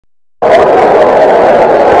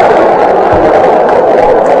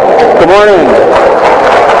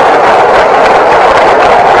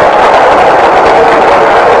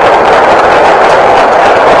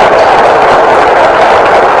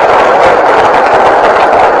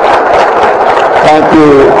Thank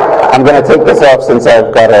you. I'm going to take this off since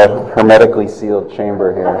I've got a hermetically sealed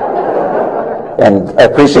chamber here. And I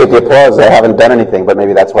appreciate the applause. I haven't done anything, but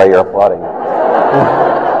maybe that's why you're applauding.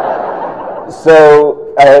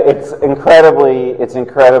 So it's incredibly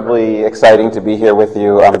exciting to be here with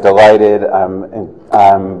you. I'm delighted. I'm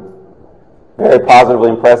very positively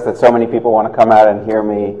impressed that so many people want to come out and hear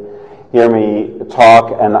me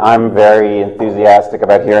talk, and I'm very enthusiastic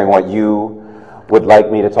about hearing what you would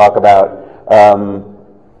like me to talk about.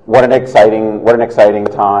 What an exciting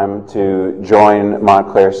time to join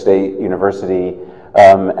Montclair State University,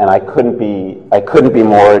 and I couldn't be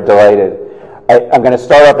more delighted. I'm going to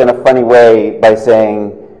start off in a funny way by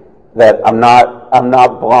saying that I'm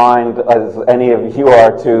not blind, as any of you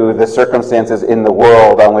are, to the circumstances in the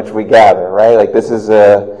world on which we gather. Right? Like this is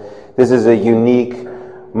a unique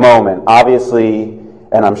moment. Obviously,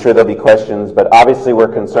 and I'm sure there'll be questions, but obviously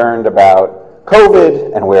we're concerned about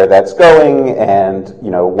COVID and where that's going, and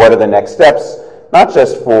what are the next steps, not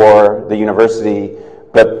just for the university,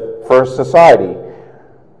 but for society.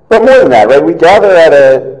 But more than that, right? We gather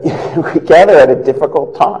at a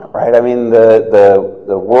difficult time, right? I mean, the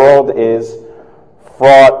world is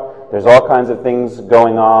fraught. There's all kinds of things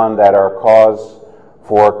going on that are cause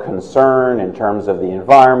for concern in terms of the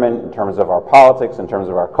environment, in terms of our politics, in terms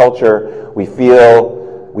of our culture. We feel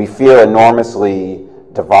enormously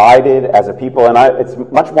divided as a people, and it's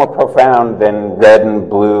much more profound than red and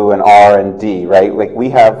blue and R and D, right? Like we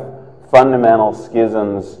have fundamental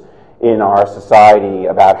schisms in our society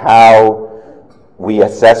about how we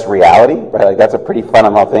assess reality, right? Like that's a pretty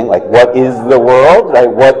fundamental thing. Like what is the world,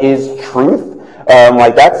 right? What is truth?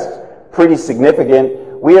 Like that's pretty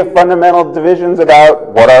significant. We have fundamental divisions about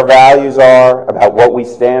what our values are, about what we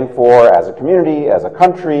stand for as a community, as a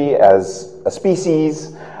country, as a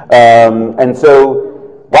species, and so.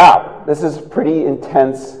 Wow, this is pretty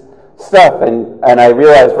intense stuff, and I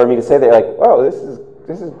realized for me to say that, like, whoa,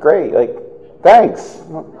 this is great, like, thanks.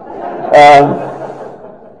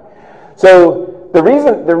 So the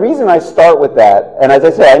reason I start with that, and as I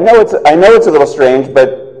say, I know it's a little strange,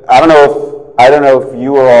 but I don't know if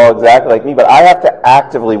you are all exactly like me, but I have to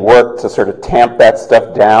actively work to sort of tamp that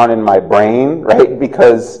stuff down in my brain, right?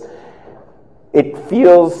 Because it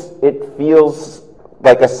feels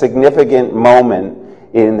like a significant moment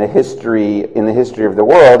in the history of the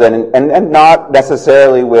world, and not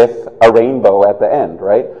necessarily with a rainbow at the end,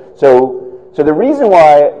 right? So the reason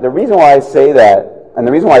why I say that, and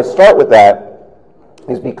the reason why I start with that,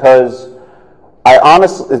 is because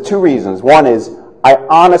two reasons. One is I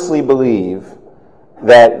honestly believe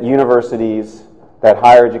that universities, that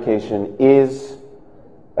higher education is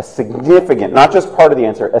a significant, not just part of the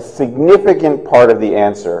answer, a significant part of the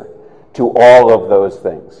answer to all of those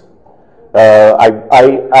things.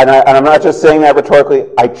 I'm not just saying that rhetorically.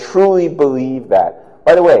 I truly believe that.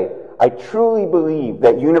 By the way, I truly believe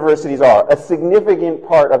that universities are a significant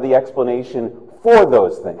part of the explanation for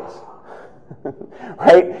those things.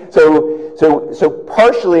 Right? So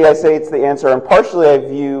partially I say it's the answer, and partially I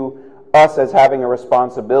view us as having a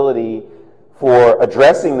responsibility for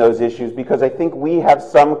addressing those issues, because I think we have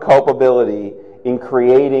some culpability in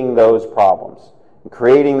creating those problems, in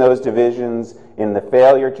creating those divisions, in the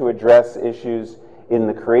failure to address issues, in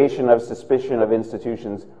the creation of suspicion of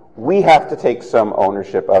institutions. We have to take some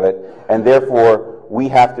ownership of it, and therefore we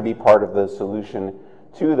have to be part of the solution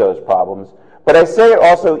to those problems. But I say it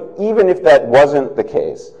also, even if that wasn't the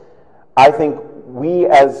case, I think we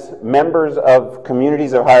as members of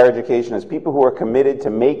communities of higher education, as people who are committed to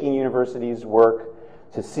making universities work,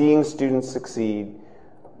 to seeing students succeed,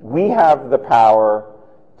 we have the power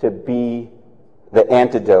to be the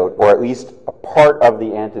antidote, or at least a part of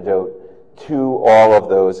the antidote to all of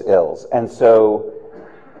those ills. And so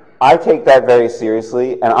I take that very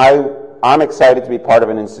seriously, and I'm excited to be part of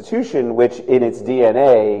an institution which in its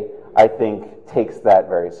DNA, I think, takes that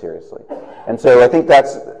very seriously. And so I think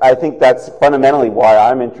that's fundamentally why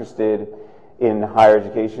I'm interested in higher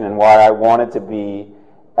education, and why I wanted to be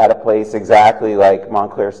at a place exactly like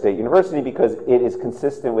Montclair State University, because it is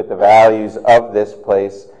consistent with the values of this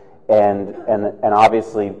place. And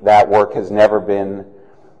obviously that work has never been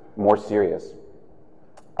more serious.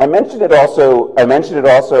 I mentioned it also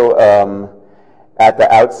at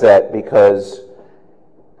the outset because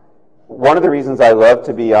one of the reasons I love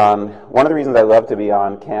to be on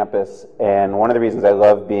campus, and one of the reasons I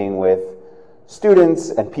love being with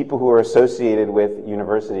students and people who are associated with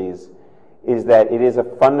universities, is that it is a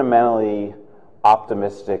fundamentally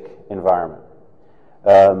optimistic environment.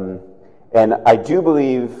 And I do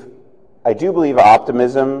believe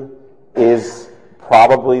optimism is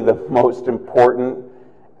probably the most important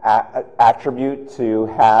attribute to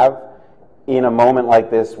have in a moment like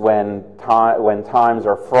this when times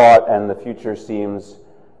are fraught and the future seems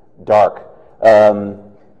dark.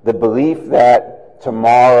 The belief that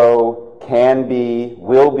tomorrow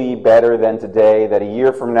will be better than today, that a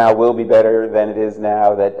year from now will be better than it is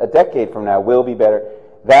now, that a decade from now will be better,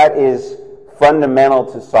 that is fundamental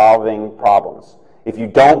to solving problems. If you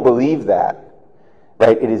don't believe that,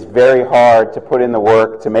 right, it is very hard to put in the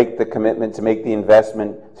work, to make the commitment, to make the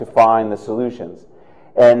investment, to find the solutions.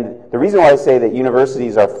 And the reason why I say that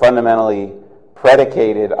universities are fundamentally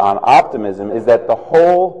predicated on optimism is that the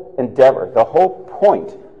whole endeavor, the whole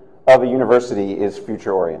point of a university is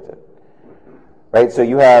future-oriented, right? So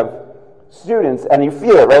you have students, and you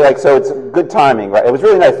feel it, right? Like, so it's good timing, right? It was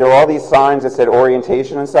really nice. There were all these signs that said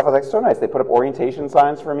orientation and stuff. I was like, so nice. They put up orientation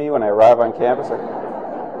signs for me when I arrive on campus. Like,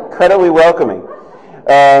 incredibly welcoming,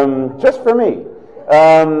 just for me.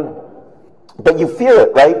 But you feel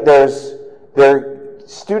it, right? There are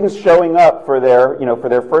students showing up for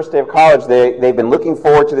their first day of college. They've been looking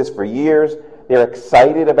forward to this for years. They're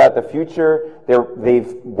excited about the future.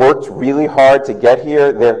 They've worked really hard to get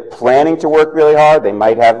here. They're planning to work really hard. They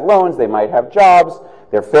might have loans. They might have jobs.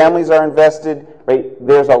 Their families are invested. Right?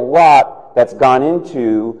 There's a lot that's gone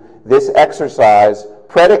into this exercise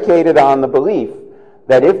predicated on the belief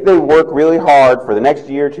that if they work really hard for the next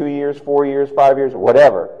year, 2 years, 4 years, 5 years,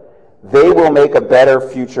 whatever, they will make a better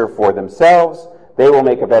future for themselves. They will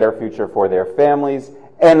make a better future for their families.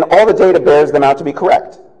 And all the data bears them out to be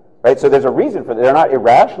correct. Right? So there's a reason for that. They're not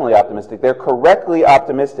irrationally optimistic. They're correctly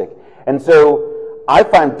optimistic. And so I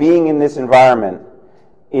find being in this environment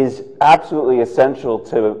is absolutely essential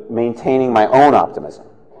to maintaining my own optimism.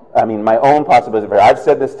 I mean, my own possibility. I've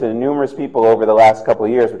said this to numerous people over the last couple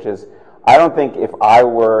of years, which is, I don't think if I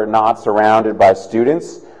were not surrounded by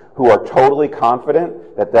students who are totally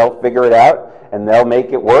confident that they'll figure it out and they'll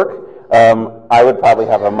make it work, I would probably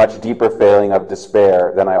have a much deeper feeling of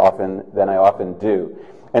despair than I often do.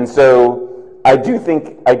 And so I do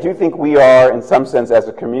think we are, in some sense, as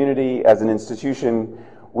a community, as an institution,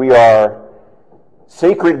 we are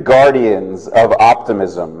sacred guardians of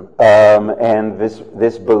optimism, and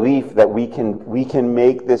this belief that we can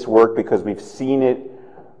make this work because we've seen it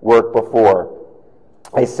work before.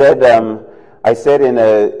 I said in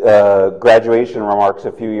a graduation remarks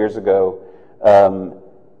a few years ago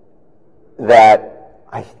that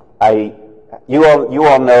you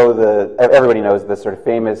all know everybody knows the sort of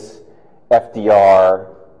famous FDR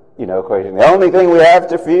equation. The only thing we have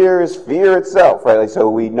to fear is fear itself, right? Like, so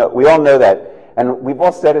we all know that, and we've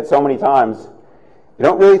all said it so many times. You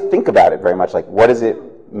don't really think about it very much. Like, what does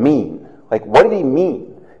it mean? Like, what did he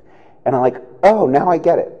mean? And I'm like, oh, now I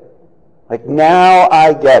get it. Like, now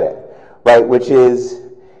I get it, right? Which is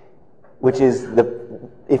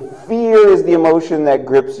if fear is the emotion that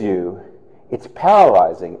grips you, it's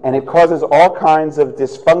paralyzing, and it causes all kinds of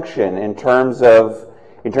dysfunction in terms of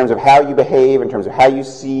how you behave, in terms of how you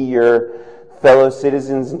see your fellow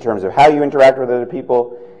citizens, in terms of how you interact with other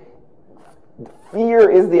people. Fear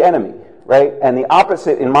is the enemy, right? And the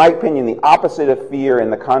opposite, in my opinion, the opposite of fear in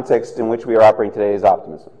the context in which we are operating today is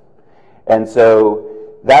optimism. And so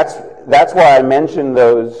that's why I mentioned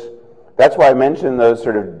those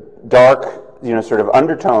sort of dark, sort of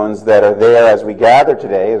undertones that are there as we gather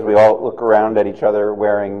today, as we all look around at each other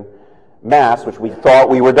wearing masks, which we thought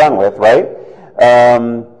we were done with, right?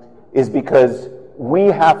 Is because we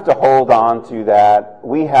have to hold on to that.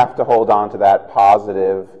 We have to hold on to that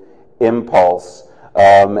positive impulse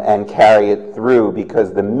and carry it through.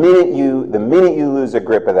 Because the minute you lose a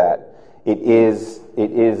grip of that, it is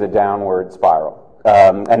a downward spiral.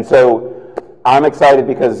 And so I'm excited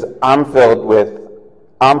because I'm filled with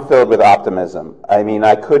optimism. I mean,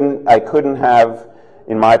 I couldn't have,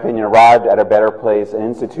 in my opinion, arrived at a better place, an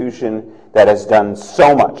institution that has done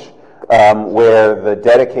so much, where the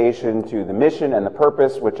dedication to the mission and the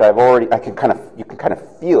purpose, which you can kind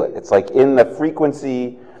of feel it. It's like in the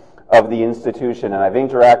frequency of the institution, and I've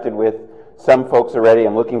interacted with some folks already.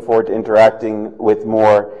 I'm looking forward to interacting with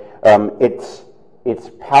more. It's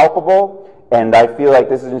palpable, and I feel like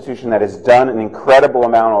this is an institution that has done an incredible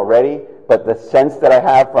amount already. But the sense that I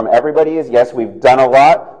have from everybody is, yes, we've done a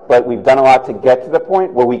lot, but we've done a lot to get to the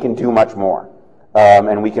point where we can do much more,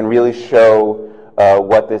 and we can really show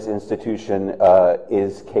what this institution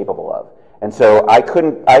is capable of. And so I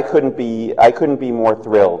couldn't be more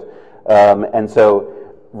thrilled. And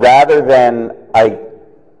so rather than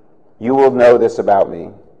you will know this about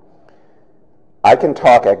me, I can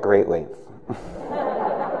talk at great length.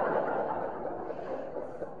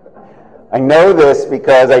 I know this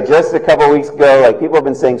because a couple weeks ago, people have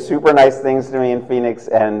been saying super nice things to me in Phoenix,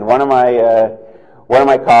 and one of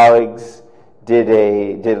my colleagues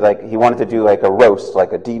he wanted to do like a roast,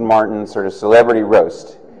 like a Dean Martin sort of celebrity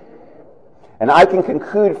roast. And I can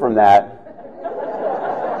conclude from that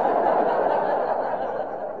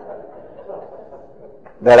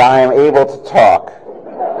that I am able to talk.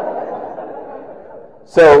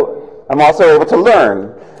 So I'm also able to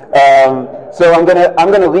learn. So I'm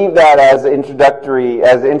gonna leave that as an introductory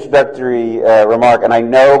remark. And I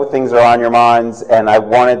know things are on your minds, and I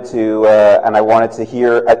wanted to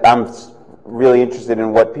hear. I'm really interested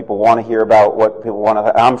in what people want to hear about, what people want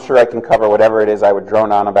to. I'm sure I can cover whatever it is I would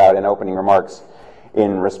drone on about in opening remarks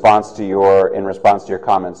in response to your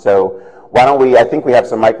comments. So why don't we? I think we have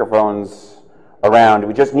some microphones around.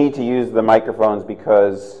 We just need to use the microphones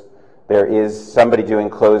because there is somebody doing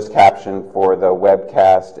closed caption for the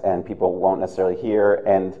webcast, and people won't necessarily hear.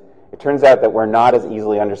 And it turns out that we're not as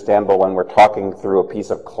easily understandable when we're talking through a piece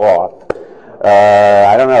of cloth.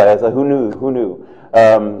 I don't know. Who knew? Who knew?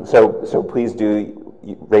 So please do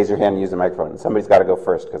raise your hand and use the microphone. Somebody's got to go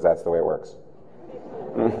first because that's the way it works.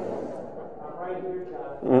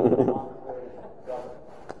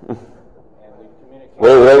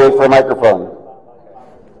 Wait for a microphone.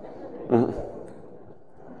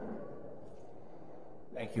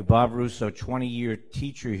 Thank you. Bob Russo, 20-year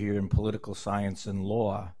teacher here in political science and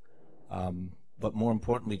law, but more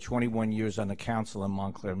importantly, 21 years on the council in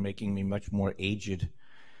Montclair, making me much more aged.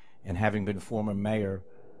 And having been former mayor,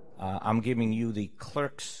 I'm giving you the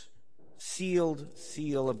clerk's sealed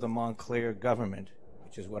seal of the Montclair government,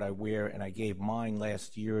 which is what I wear, and I gave mine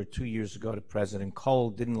last year or 2 years ago to President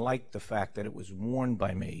Koppell. Didn't like the fact that it was worn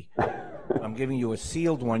by me. I'm giving you a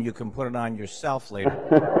sealed one. You can put it on yourself later.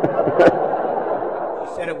 She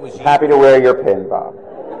said it was you. Happy to wear your pin, Bob.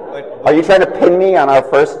 But are you trying to pin me on our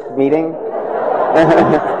first meeting?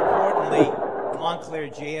 Importantly, Montclair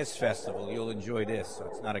Jazz Festival, you'll enjoy this, so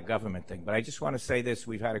it's not a government thing. But I just want to say this,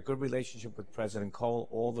 we've had a good relationship with President Koppell,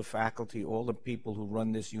 all the faculty, all the people who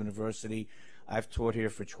run this university. I've taught here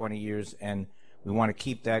for 20 years, and we want to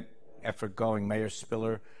keep that effort going. Mayor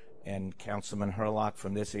Spiller and Councilman Herlock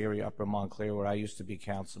from this area, Upper Montclair, where I used to be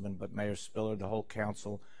councilman, but Mayor Spiller, the whole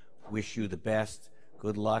council, wish you the best.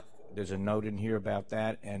 Good luck. There's a note in here about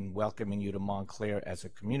that, and welcoming you to Montclair as a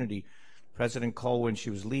community. President Koppell, when she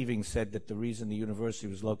was leaving, said that the reason the university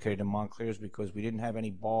was located in Montclair is because we didn't have any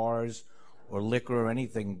bars or liquor or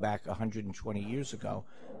anything back 120 years ago.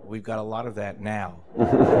 We've got a lot of that now.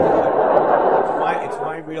 It's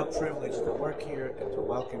my real privilege to work here and to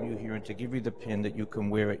welcome you here and to give you the pin that you can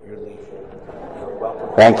wear at your leisure. You're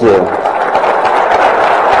welcome. Thank you.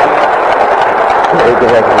 Very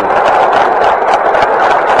good.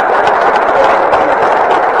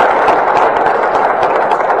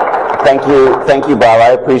 Thank you, Bob.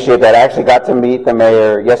 I appreciate that. I actually got to meet the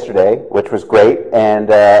mayor yesterday, which was great,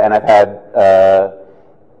 and I've had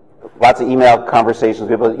lots of email conversations with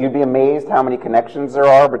people. You'd be amazed how many connections there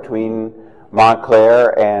are between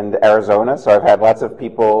Montclair and Arizona. So I've had lots of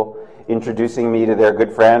people introducing me to their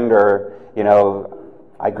good friend, or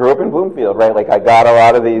I grew up in Bloomfield, right? Like I got a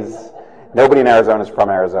lot of these. Nobody in Arizona is from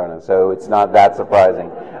Arizona, so it's not that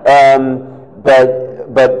surprising. But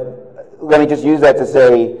let me just use that to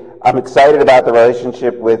say, I'm excited about the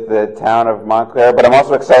relationship with the town of Montclair, but I'm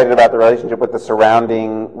also excited about the relationship with the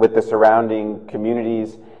surrounding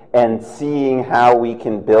communities, and seeing how we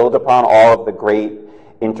can build upon all of the great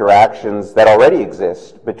interactions that already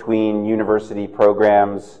exist between university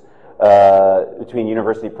programs in the community.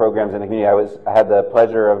 I had the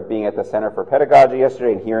pleasure of being at the Center for Pedagogy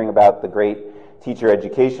yesterday and hearing about the great teacher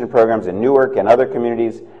education programs in Newark and other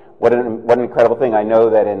communities. What an incredible thing. I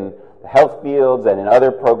know that in the health fields and in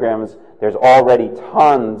other programs, there's already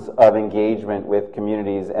tons of engagement with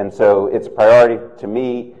communities, and so it's a priority to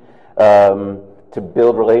me to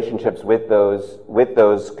build relationships with those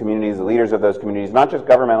communities, the leaders of those communities, not just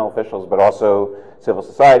governmental officials, but also civil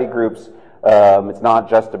society groups. It's not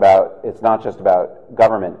just about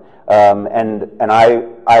government, and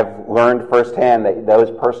I've learned firsthand that those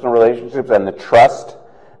personal relationships and the trust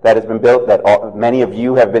that has been built, that many of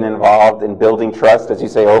you have been involved in building trust, as you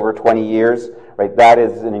say, over 20 years, right? That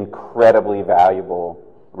is an incredibly valuable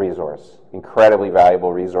resource. And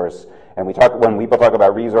when people talk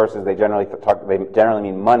about resources, they generally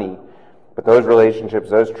mean money, but those relationships,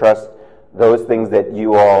 those trusts, those things that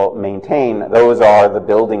you all maintain, those are the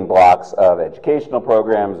building blocks of educational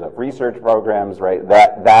programs, of research programs, right?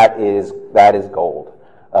 That is gold.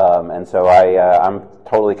 And so I'm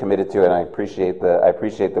totally committed to it, and I appreciate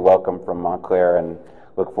the welcome from Montclair, and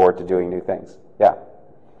look forward to doing new things. Yeah.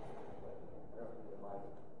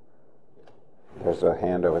 There's a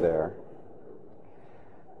hand over there.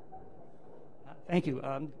 Thank you.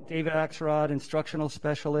 David Axelrod, instructional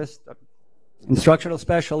specialist. instructional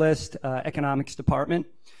specialist, economics department.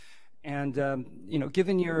 And, you know,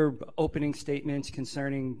 given your opening statements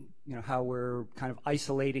concerning, you know, how we're kind of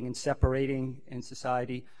isolating and separating in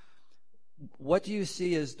society, what do you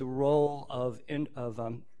see as the role of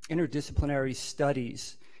interdisciplinary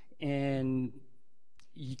studies in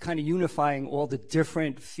kind of unifying all the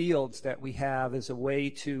different fields that we have as a way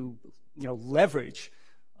to, you know, leverage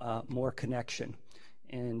more connection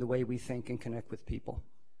in the way we think and connect with people?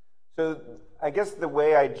 So I guess the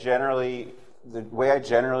way I generally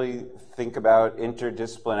think about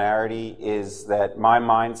interdisciplinarity is that my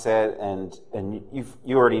mindset, and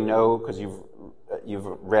you already know because you've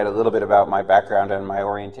read a little bit about my background and my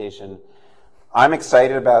orientation. I'm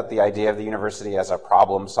excited about the idea of the university as a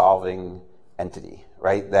problem-solving entity,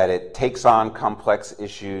 right? That it takes on complex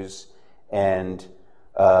issues and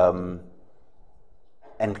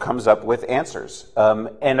comes up with answers.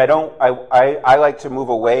 And I like to move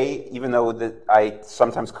away, even though I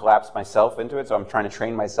sometimes collapse myself into it, so I'm trying to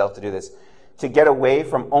train myself to do this, to get away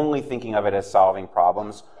from only thinking of it as solving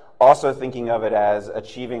problems, also thinking of it as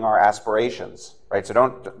achieving our aspirations, right?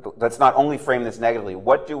 So let's not only frame this negatively.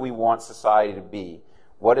 What do we want society to be?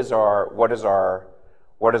 What is our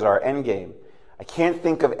end game? I can't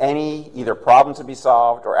think of any either problem to be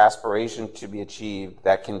solved or aspiration to be achieved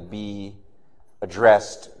that can be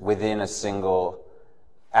addressed within a single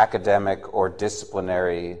academic or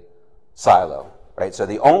disciplinary silo, right? So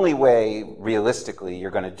the only way, realistically,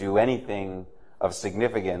 you're going to do anything of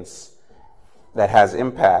significance that has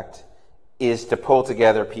impact is to pull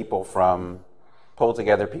together people from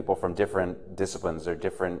different disciplines or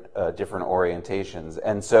different orientations.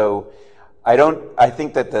 And so I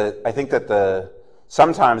think that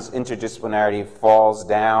sometimes interdisciplinarity falls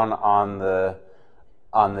down on the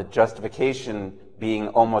justification being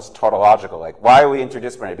almost tautological. Like, why are we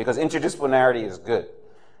interdisciplinary? Because interdisciplinarity is good.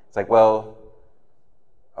 It's like, well,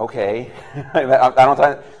 okay.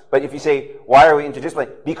 But if you say, why are we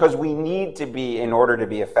interdisciplinary? Because we need to be in order to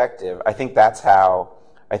be effective. I think that's how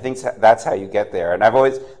you get there. And I've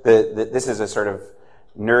always, this is a sort of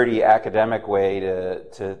nerdy academic way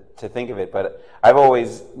to think of it, but I've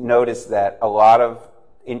always noticed that a lot of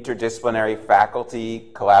interdisciplinary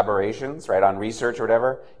faculty collaborations, right, on research or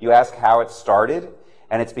whatever, you ask how it started,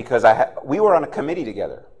 and it's because we were on a committee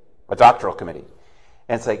together, a doctoral committee.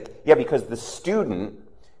 And it's like, yeah, because the student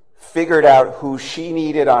figured out who she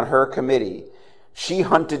needed on her committee. She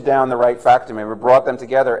hunted down the right faculty member, brought them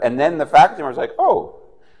together, and then the faculty member was like, oh,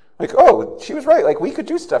 she was right, like, we could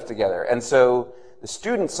do stuff together. And so the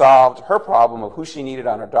student solved her problem of who she needed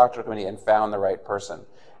on her doctoral committee and found the right person.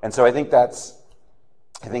 And so I think that's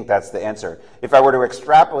the answer. If I were to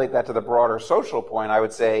extrapolate that to the broader social point, I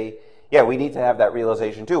would say, yeah, we need to have that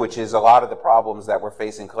realization too, which is a lot of the problems that we're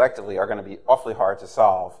facing collectively are going to be awfully hard to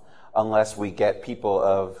solve unless we get people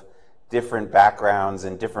of different backgrounds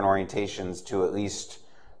and different orientations to at least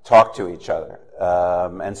talk to each other.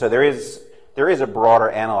 And so there is a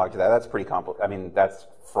broader analog to that. That's pretty complicated. I mean, that's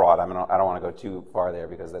fraud. I don't want to go too far there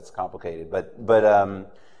because that's complicated. But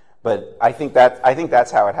I think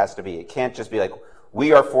that's how it has to be. It can't just be like,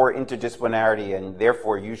 we are for interdisciplinarity, and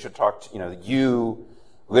therefore you should talk to, you,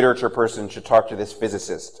 literature person, should talk to this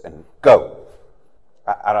physicist, and go.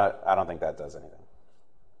 I don't think that does anything.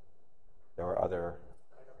 There were other.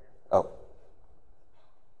 Oh.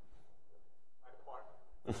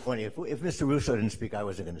 Funny, if Mr. Russo didn't speak, I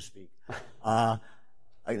wasn't going to speak. A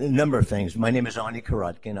number of things. My name is Arnie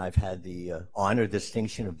Karotkin. I've had the honor,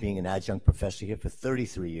 distinction of being an adjunct professor here for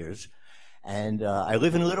 33 years. And I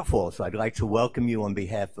live in Little Falls, so I'd like to welcome you on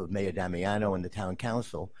behalf of Mayor Damiano and the Town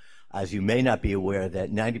Council. As you may not be aware,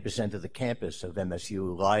 that 90% of the campus of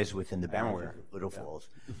MSU lies within the boundaries of Little Falls.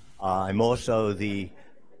 I'm also the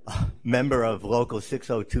member of Local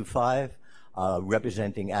 6025,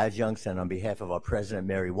 representing adjuncts, and on behalf of our president,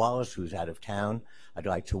 Mary Wallace, who's out of town, I'd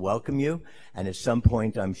like to welcome you. And at some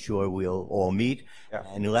point, I'm sure we'll all meet. Yeah.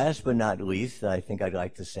 And last but not least, I think I'd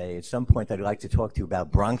like to say, at some point, I'd like to talk to you about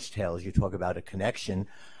Bronx Tales. You talk about a connection.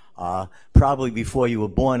 Probably before you were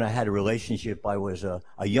born, I had a relationship. I was a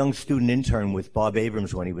young student intern with Bob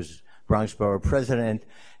Abrams when he was Bronx Borough President,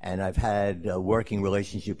 and I've had a working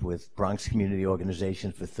relationship with Bronx Community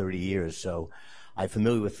Organizations for 30 years. So I'm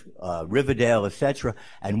familiar with Riverdale, etc.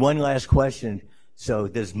 And one last question. So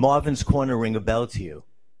does Marvin's Corner ring a bell to you?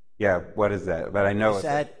 Yeah, what is that? But I know it's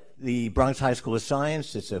at the Bronx High School of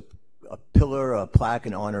Science. It's a pillar, a plaque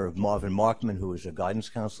in honor of Marvin Markman, who was a guidance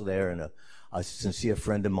counselor there and a sincere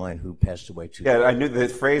friend of mine who passed away too. Yeah, I knew the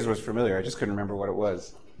phrase was familiar. I just couldn't remember what it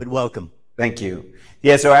was. But welcome. Thank you.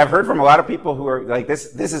 Yeah, so I've heard from a lot of people who are like,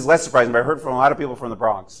 this is less surprising, but I've heard from a lot of people from the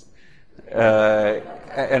Bronx.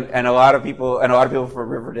 and a lot of people from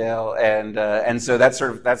Riverdale, and so that's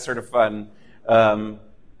sort of fun.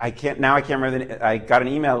 I can't remember. I got an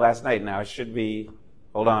email last night. Now it should be,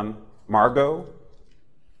 hold on, Margot,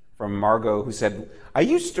 who said,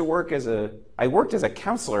 I worked as a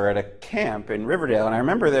counselor at a camp in Riverdale, and I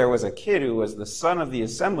remember there was a kid who was the son of the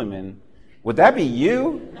assemblyman. Would that be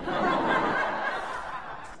you?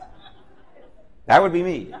 That would be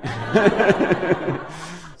me.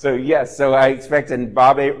 So yes, so I expect, and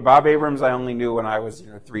Bob Abrams I only knew when I was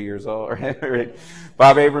 3 years old. Right?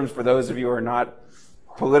 Bob Abrams, for those of you who are not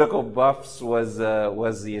political buffs, was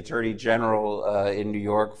the Attorney General in New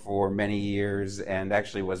York for many years, and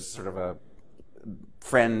actually was sort of a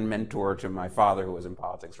friend, mentor to my father, who was in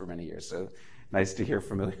politics for many years. So nice to hear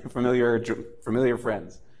familiar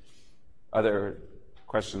friends. Other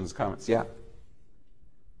questions, comments? Yeah.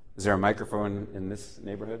 Is there a microphone in this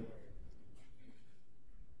neighborhood?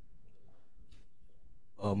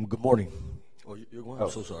 Good morning. Oh, you're going? I'm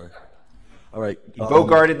so sorry. All right. You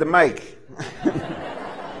bogarted the mic.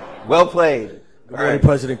 Well played. Good morning,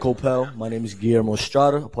 President Koppell. My name is Guillermo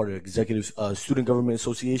Estrada, a part of the Executive Student Government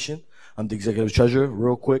Association. I'm the Executive Treasurer.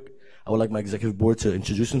 Real quick, I would like my Executive Board to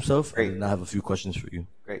introduce himself, Great. and I have a few questions for you.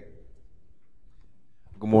 Great.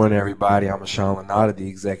 Good morning, everybody. I'm Ashan Lanada, the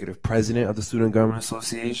Executive President of the Student Government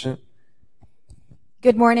Association.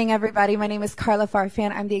 Good morning, everybody. My name is Carla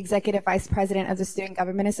Farfan. I'm the Executive Vice President of the Student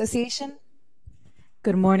Government Association.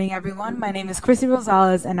 Good morning, everyone. My name is Chrissy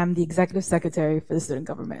Rosales, and I'm the Executive Secretary for the Student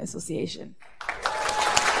Government Association.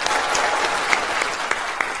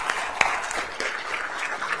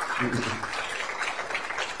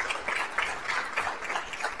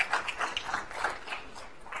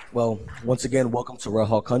 Well, once again, welcome to Red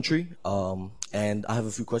Hawk Country, and I have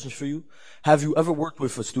a few questions for you. Have you ever worked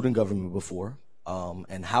with a student government before?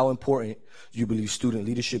 And how important do you believe student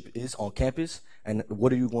leadership is on campus, and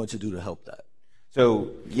what are you going to do to help that?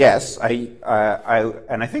 So yes, and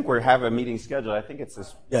I think we have a meeting scheduled. I think it's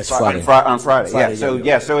this Friday. On Friday. Friday.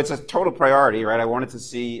 Yeah. So it's a total priority, right? I wanted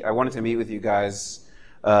to meet with you guys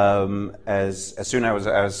as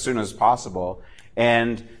soon as possible,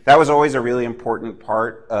 and that was always a really important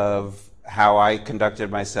part of how I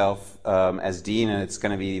conducted myself as dean, and it's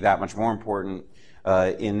going to be that much more important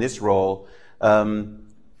in this role. I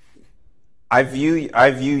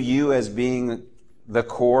view you as being the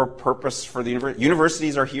core purpose for the university.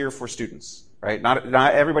 Universities are here for students, right?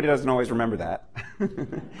 Not everybody doesn't always remember that.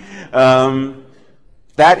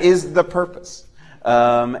 That is the purpose.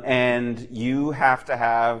 And you have to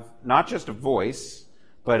have not just a voice,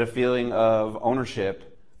 but a feeling of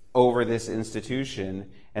ownership over this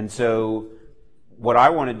institution. And so what I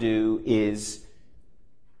want to do is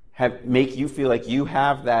make you feel like you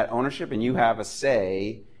have that ownership and you have a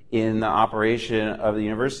say in the operation of the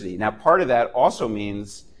university. Now, part of that also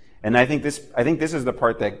means, and I think this is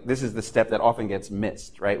the step that often gets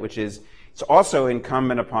missed, right? Which is, it's also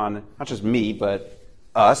incumbent upon not just me, but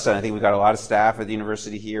us, and I think we've got a lot of staff at the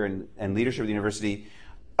university here and leadership of the university,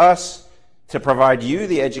 us to provide you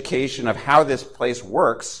the education of how this place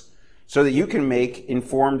works so that you can make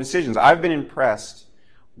informed decisions. I've been impressed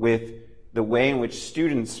with the way in which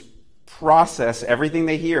students process everything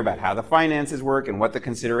they hear about how the finances work and what the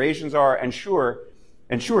considerations are. And sure,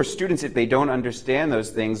 students, if they don't understand those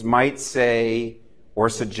things, might say or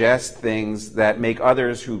suggest things that make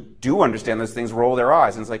others who do understand those things roll their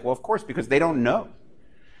eyes. And it's like, well, of course, because they don't know,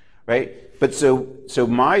 right? But so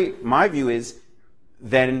my view is,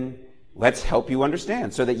 then let's help you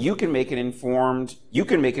understand so that you can make an informed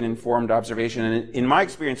observation. And in my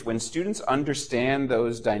experience, when students understand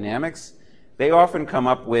those dynamics, they often come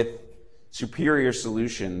up with superior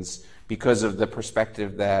solutions because of the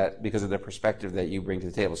perspective that you bring to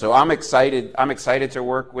the table. So I'm excited to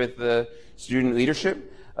work with the student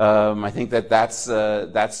leadership. I think that's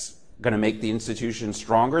going to make the institution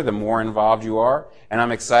stronger the more involved you are, and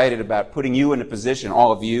I'm excited about putting you in a position,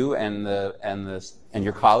 all of you and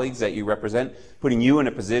your colleagues that you represent, putting you in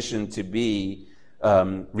a position to be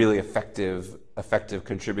really effective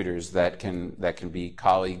contributors that can be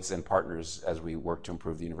colleagues and partners as we work to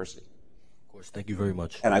improve the university. Of course, thank you very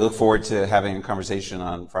much. And I look forward to having a conversation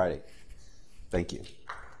on Friday. Thank you.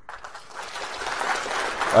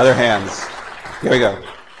 Other hands. Here we go.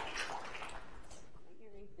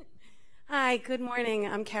 Hi, good morning.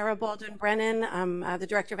 I'm Kara Baldwin-Brennan. I'm the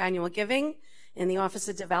Director of Annual Giving in the Office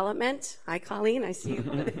of Development. Hi, Colleen. I see you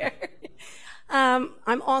over there.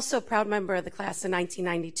 I'm also a proud member of the class of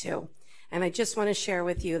 1992. And I just want to share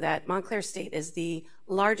with you that Montclair State is the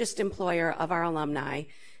largest employer of our alumni.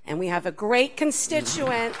 And we have a great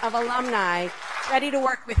constituent of alumni ready to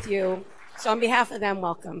work with you. So on behalf of them,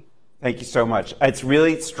 welcome. Thank you so much. It's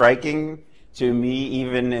really striking to me,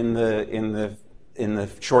 even in the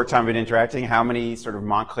short time of interacting, how many sort of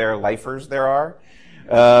Montclair lifers there are.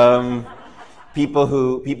 People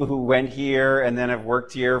who went here and then have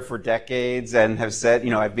worked here for decades and have said,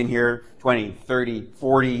 I've been here 20, 30,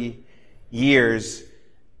 40 years.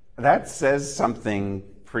 That says something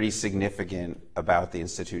pretty significant about the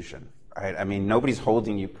institution, right? I mean, nobody's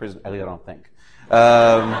holding you prisoner, at least I don't think.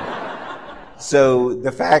 So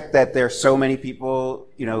the fact that there's so many people,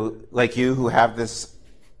 like you who have this,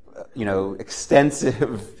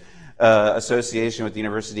 extensive association with the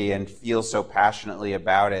university and feel so passionately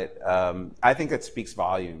about it, I think that speaks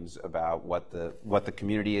volumes about what the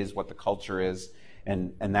community is, what the culture is,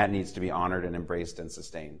 and that needs to be honored and embraced and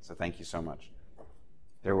sustained. So thank you so much.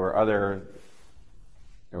 There we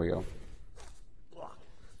go.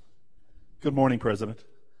 Good morning, President.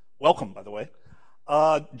 Welcome, by the way.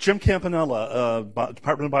 Jim Campanella,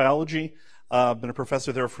 Department of Biology. Been a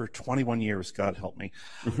professor there for 21 years, God help me.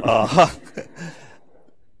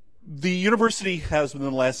 The university has,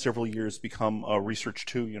 within the last several years, become a Research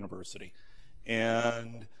 2 university.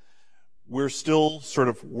 And we're still sort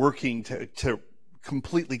of working to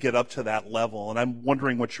completely get up to that level. And I'm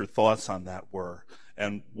wondering what your thoughts on that were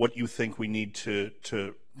and what you think we need to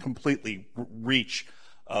completely reach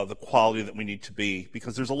the quality that we need to be,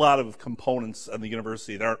 because there's a lot of components of the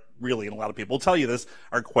university that aren't really, and a lot of people will tell you this,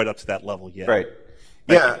 aren't quite up to that level yet. Right.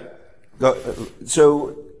 Yeah.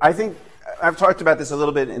 So I think I've talked about this a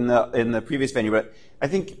little bit in the previous venue, but I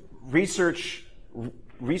think research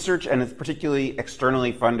and particularly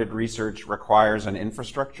externally funded research requires an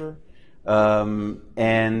infrastructure,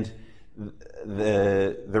 and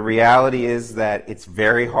the reality is that it's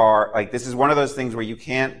very hard. Like, this is one of those things where you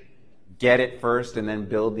can't get it first and then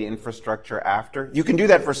build the infrastructure after. You can do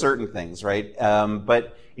that for certain things, right?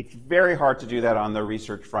 But it's very hard to do that on the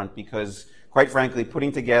research front because, quite frankly,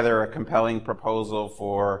 putting together a compelling proposal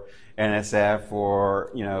for NSF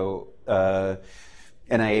or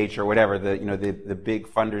NIH or whatever, the big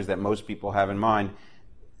funders that most people have in mind,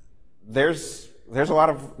 there's a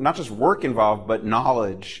lot of not just work involved, but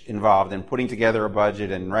knowledge involved in putting together a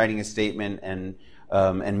budget and writing a statement and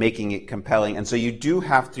making it compelling. And so you do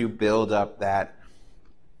have to build up that,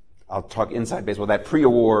 I'll talk inside baseball, that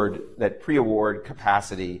pre-award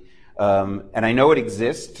capacity. And I know it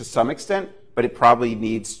exists to some extent, but it probably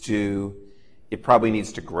needs to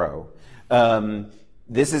grow. I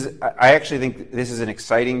actually think this is an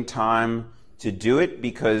exciting time to do it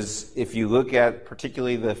because if you look at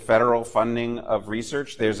particularly the federal funding of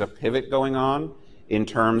research, there's a pivot going on in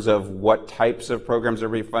terms of what types of programs are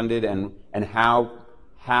being funded and how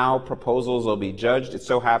proposals will be judged. It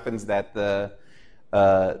so happens that the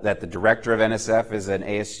director of NSF is an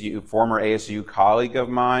former ASU colleague of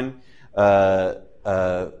mine.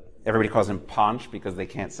 Everybody calls him Ponch because they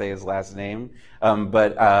can't say his last name.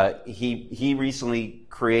 But he recently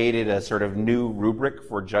created a sort of new rubric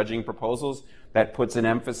for judging proposals that puts an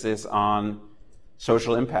emphasis on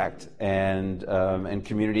social impact and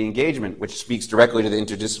community engagement, which speaks directly to the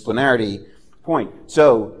interdisciplinarity point.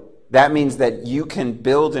 So that means that you can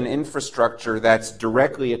build an infrastructure that's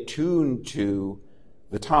directly attuned to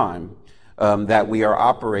the time that we are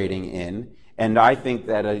operating in. And I think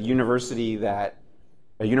that a university that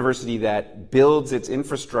builds its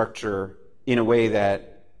infrastructure in a way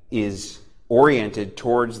that is oriented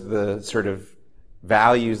towards the sort of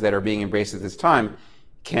values that are being embraced at this time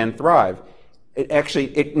can thrive.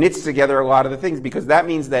 It knits together a lot of the things because that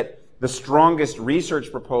means that the strongest research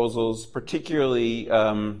proposals, particularly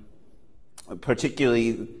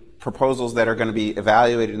proposals that are going to be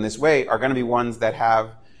evaluated in this way, are going to be ones that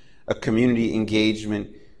have a community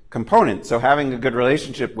engagement component. So having a good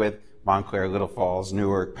relationship with Montclair, Little Falls,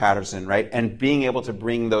 Newark, Patterson, right? And being able to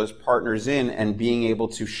bring those partners in and being able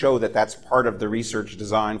to show that that's part of the research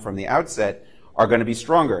design from the outset are going to be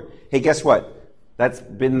stronger. Hey, guess what? That's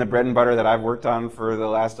been the bread and butter that I've worked on for the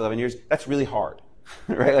last 11 years. That's really hard,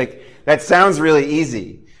 right? Like, that sounds really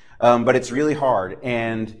easy, but it's really hard.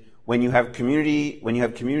 And when you have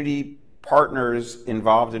community partners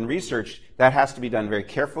involved in research, that has to be done very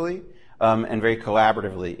carefully and very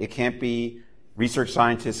collaboratively. It can't be research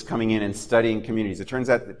scientists coming in and studying communities. It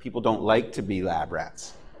turns out that people don't like to be lab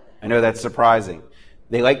rats. I know that's surprising.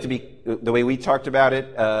 They like to be, the way we talked about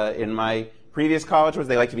it in my previous college was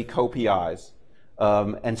they like to be co-PIs.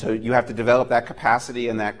 And so you have to develop that capacity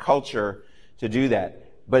and that culture to do that.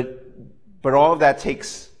 But all of that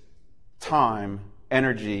takes time,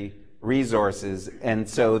 energy, resources. And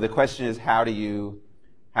so the question is, how do you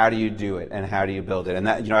do it and how do you build it? And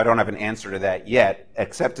that, I don't have an answer to that yet,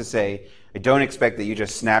 except to say, I don't expect that you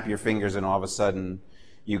just snap your fingers and all of a sudden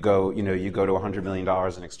you go to $100 million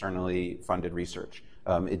in externally funded research.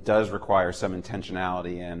 It does require some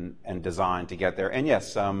intentionality and design to get there, and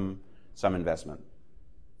yes, some investment.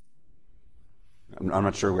 I'm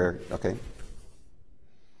not sure where. Okay.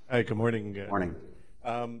 Hi. Good morning. Morning.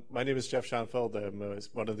 My name is Jeff Schoenfeld. I'm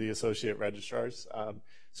one of the associate registrars.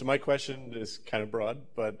 So my question is kind of broad,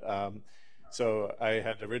 but so I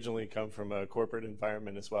had originally come from a corporate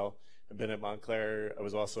environment as well. I've been at Montclair. I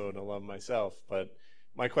was also an alum myself, but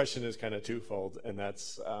my question is kind of twofold, and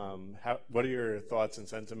that's what are your thoughts and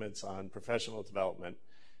sentiments on professional development,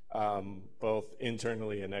 both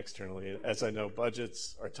internally and externally? As I know,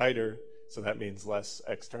 budgets are tighter, so that means less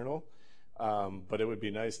external. But it would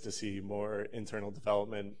be nice to see more internal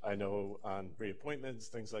development. I know on reappointments,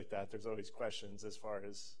 things like that, there's always questions as far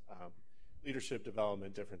as leadership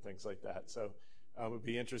development, different things like that. So it would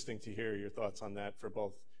be interesting to hear your thoughts on that for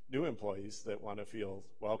both new employees that want to feel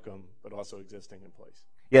welcome, but also existing employees.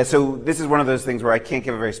 Yeah, so this is one of those things where I can't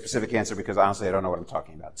give a very specific answer because honestly I don't know what I'm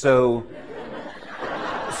talking about. So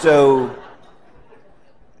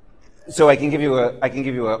I can give you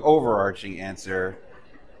an overarching answer.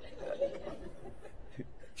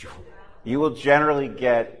 You will generally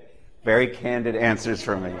get very candid answers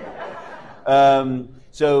from me.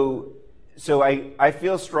 So I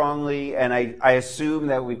feel strongly, and I assume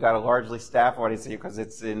that we've got a largely staff audience here because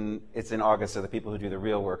it's in August, so the people who do the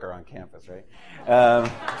real work are on campus, right?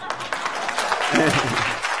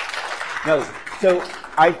 No, so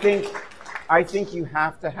I think you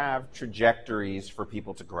have to have trajectories for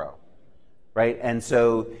people to grow, right? And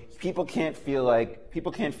so people can't feel like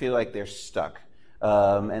they're stuck.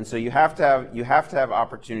 And so you have to have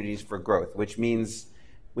opportunities for growth, which means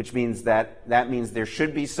that there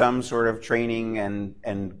should be some sort of training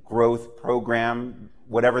and growth program,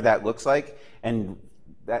 whatever that looks like, and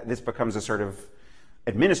this becomes a sort of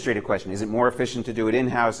administrative question. Is it more efficient to do it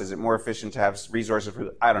in-house? Is it more efficient to have resources?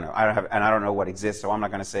 I don't know. I don't know what exists, so I'm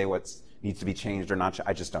not going to say what needs to be changed or not.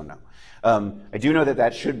 I just don't know. I do know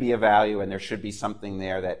that should be a value, and there should be something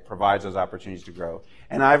there that provides those opportunities to grow.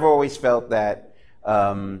 And I've always felt that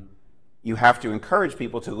you have to encourage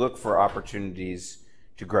people to look for opportunities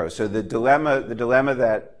to grow. So the dilemma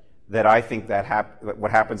that I think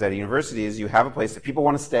what happens at a university is you have a place that people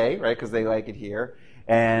want to stay, right, because they like it here,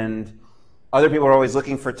 and other people are always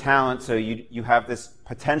looking for talent, so you have this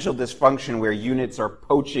potential dysfunction where units are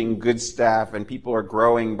poaching good staff and people are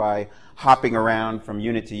growing by hopping around from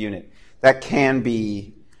unit to unit. That can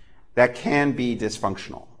be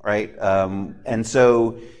dysfunctional, right? And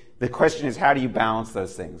so the question is, how do you balance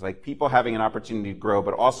those things? Like people having an opportunity to grow,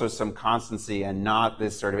 but also some constancy and not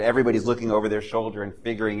this sort of everybody's looking over their shoulder and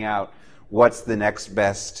figuring out what's the next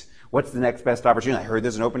best opportunity. I heard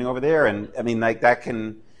there's an opening over there, and I mean, like that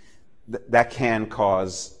can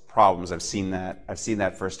cause problems. I've seen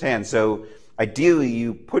that firsthand. So ideally,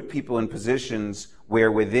 you put people in positions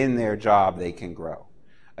where within their job they can grow,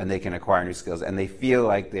 and they can acquire new skills, and they feel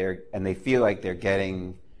like they're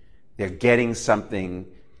getting something.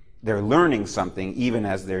 They're learning something even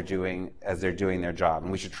as they're doing their job.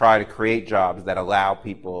 And we should try to create jobs that allow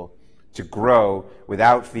people to grow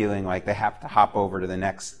without feeling like they have to hop over to the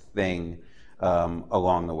next thing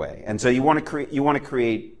along the way. And so you want to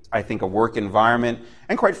create, I think, a work environment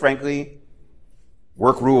and, quite frankly,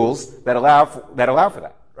 work rules that allow for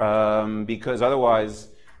that. Because otherwise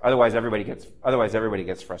everybody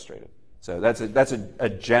gets frustrated. So that's a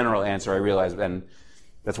general answer, I realize, and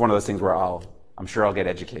that's one of those things where I'm sure I'll get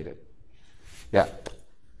educated. Yeah.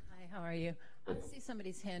 Hi, how are you? I see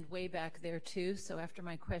somebody's hand way back there too. So after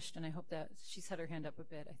my question, I hope that she's had her hand up a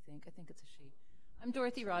bit. I think it's a she. I'm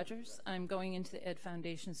Dorothy Rogers. I'm going into the Ed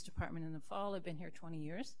Foundations department in the fall. I've been here 20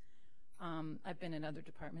 years. I've been in other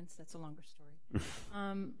departments. That's a longer story.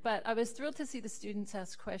 But I was thrilled to see the students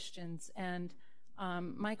ask questions. And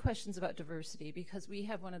my question's about diversity, because we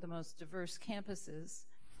have one of the most diverse campuses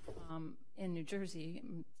in New Jersey,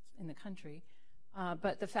 in the country.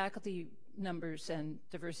 But the faculty numbers and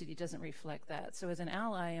diversity doesn't reflect that. So as an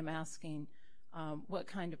ally, I'm asking what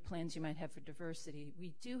kind of plans you might have for diversity.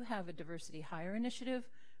 We do have a diversity hire initiative,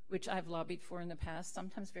 which I've lobbied for in the past,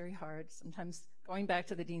 sometimes very hard, sometimes going back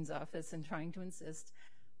to the dean's office and trying to insist.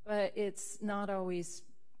 But it's not always,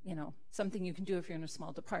 something you can do if you're in a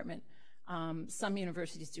small department. Some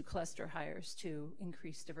universities do cluster hires to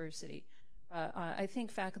increase diversity. I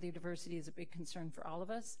think faculty diversity is a big concern for all of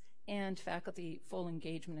us, and faculty full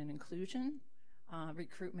engagement and inclusion,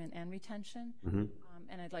 recruitment and retention. Mm-hmm.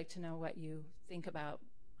 And I'd like to know what you think about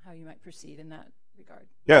how you might proceed in that regard.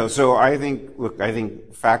 Yeah, so I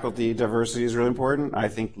think faculty diversity is really important. I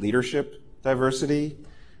think leadership diversity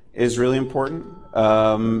is really important,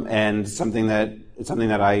 and something that it's something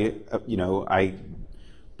that I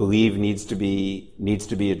believe needs to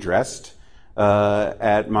be addressed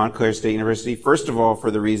at Montclair State University. First of all,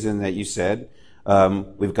 for the reason that you said,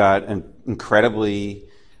 we've got an incredibly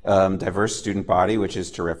diverse student body, which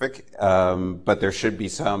is terrific, but there should be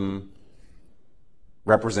some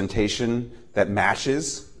representation that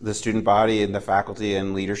matches the student body and the faculty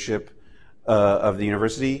and leadership of the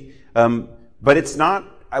university. But it's not,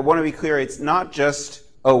 I want to be clear, it's not just,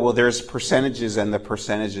 oh, well, there's percentages and the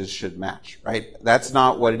percentages should match, right? That's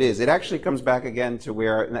not what it is. It actually comes back again to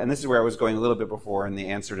where, and this is where I was going a little bit before in the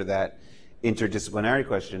answer to that interdisciplinary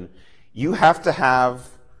question. You have to have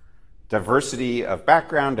diversity of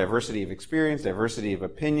background, diversity of experience, diversity of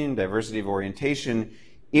opinion, diversity of orientation,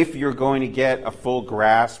 if you're going to get a full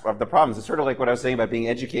grasp of the problems. It's sort of like what I was saying about being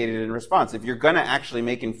educated in response. If you're going to actually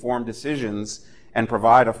make informed decisions and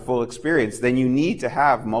provide a full experience, then you need to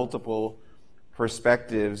have multiple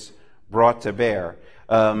perspectives brought to bear.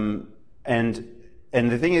 And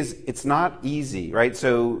the thing is, it's not easy, right?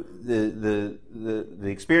 So the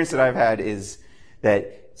experience that I've had is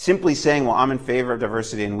that simply saying, well, I'm in favor of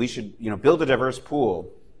diversity and we should, build a diverse pool,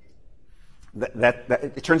 that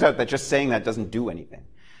it turns out that just saying that doesn't do anything.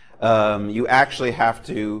 You actually have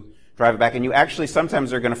to drive it back, and you actually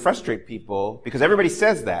sometimes are going to frustrate people because everybody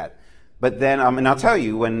says that. But then, and I'll tell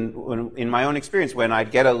you, when in my own experience, when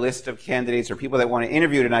I'd get a list of candidates or people that want to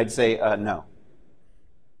interview, and I'd say, no,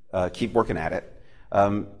 keep working at it.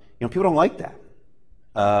 People don't like that.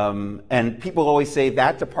 And people always say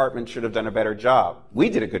that department should have done a better job. We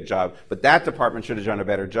did a good job, but that department should have done a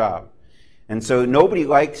better job. And so nobody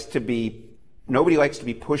likes to be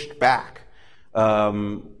pushed back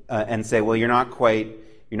and say, well, you're not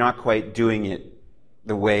quite doing it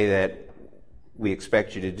the way that we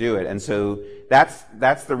expect you to do it. And so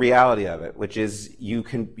that's the reality of it, which is you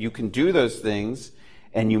can do those things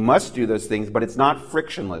and you must do those things, but it's not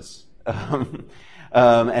frictionless.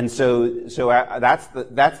 And so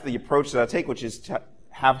that's the approach that I take, which is to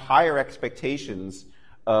have higher expectations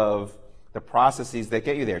of the processes that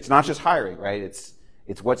get you there. It's not just hiring, right? It's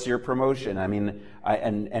what's your promotion. I mean,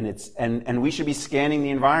 and we should be scanning the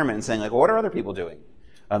environment and saying, like, what are other people doing?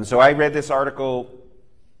 So I read this article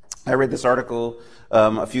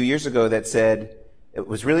a few years ago that said, it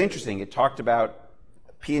was really interesting. It talked about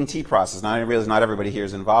P&T process. Now I realize not everybody here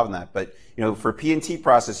is involved in that, but for P&T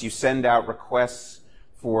process, you send out requests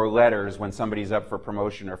for letters when somebody's up for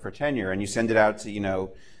promotion or for tenure, and you send it out to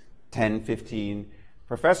 10, 15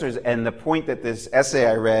 professors. And the point that this essay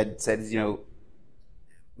I read said is,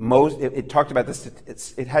 it talked about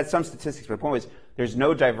this. It had some statistics, but the point was there's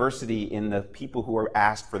no diversity in the people who are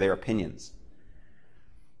asked for their opinions.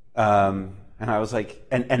 And I was like,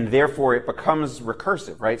 and therefore it becomes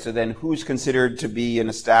recursive, right? So then who's considered to be an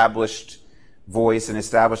established voice, an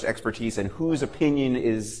established expertise, and whose opinion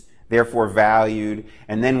is therefore valued?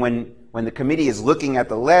 And then when the committee is looking at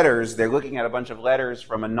the letters, they're looking at a bunch of letters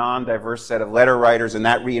from a non-diverse set of letter writers, and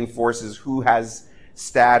that reinforces who has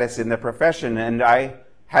status in the profession. And I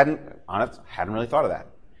hadn't really thought of that.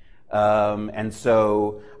 And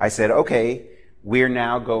so I said, okay, we're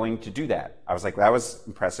now going to do that. I was like, that was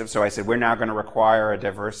impressive. So I said, we're now going to require a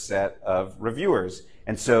diverse set of reviewers.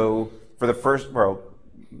 And so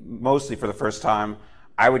mostly for the first time,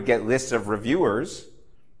 I would get lists of reviewers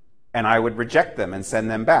and I would reject them and send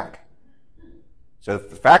them back. So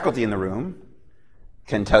the faculty in the room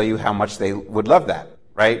can tell you how much they would love that,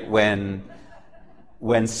 right? When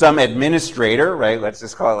some administrator, right, let's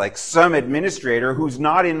just call it like some administrator who's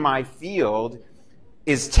not in my field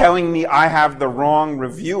is telling me I have the wrong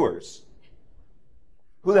reviewers.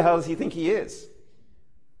 Who the hell does he think he is?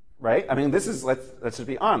 Right? I mean, let's just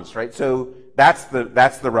be honest, right? So that's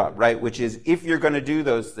the rub, right? Which is, if you're going to do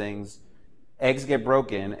those things, eggs get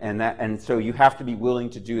broken, and so you have to be willing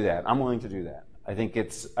to do that. I'm willing to do that. I think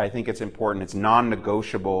it's important. It's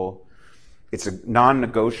non-negotiable. It's a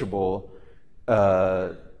non-negotiable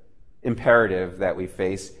imperative that we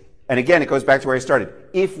face. And again, it goes back to where I started.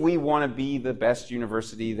 If we want to be the best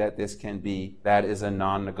university that this can be, that is a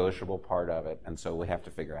non-negotiable part of it. And so we have to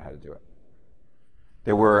figure out how to do it.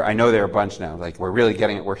 I know there are a bunch now. Like, we're really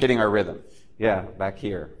getting it. We're hitting our rhythm. Yeah, back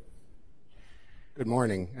here. Good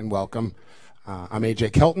morning and welcome. I'm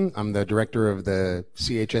AJ Kelton. I'm the director of the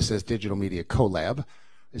CHSS Digital Media CoLab.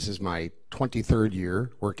 This is my 23rd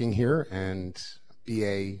year working here, and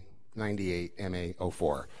BA 98, MA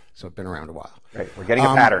 04. So I've been around a while. Right, we're getting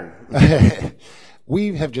a pattern.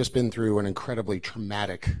 We have just been through an incredibly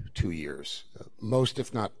traumatic 2 years. Most,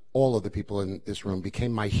 if not all, of the people in this room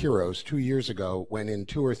became my heroes 2 years ago when in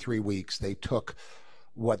 2 or 3 weeks they took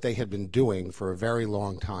what they had been doing for a very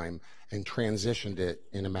long time and transitioned it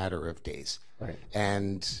in a matter of days. Right.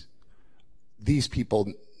 And these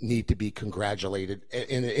people need to be congratulated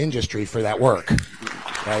in the industry for that work,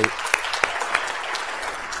 right?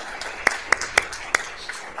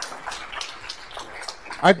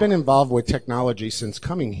 I've been involved with technology since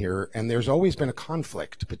coming here, and there's always been a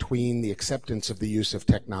conflict between the acceptance of the use of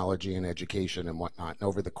technology in education and whatnot. And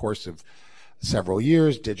over the course of several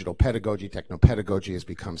years, digital pedagogy, technopedagogy has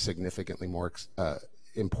become significantly more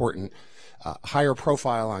important, higher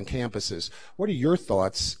profile on campuses. What are your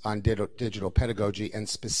thoughts on digital pedagogy, and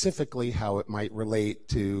specifically how it might relate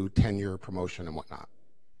to tenure, promotion, and whatnot?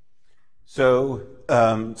 So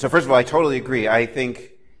first of all, I totally agree. I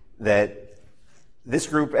think that this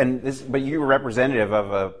group, but you were representative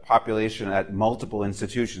of a population at multiple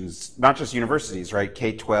institutions, not just universities, right?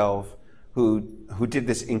 K-12, who did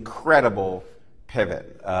this incredible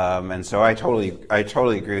pivot, and so I totally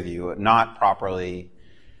agree with you. Not properly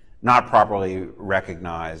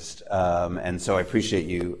recognized, and so I appreciate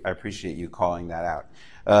you calling that out.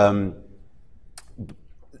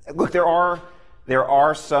 Look, there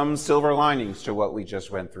are some silver linings to what we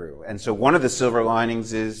just went through, and so one of the silver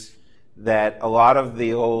linings is that a lot of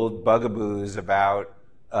the old bugaboos about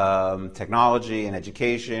technology and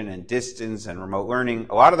education and distance and remote learning,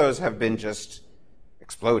 a lot of those have been just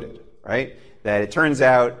exploded, right? That it turns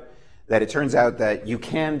out that you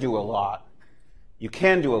can do a lot. You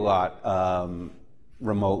can do a lot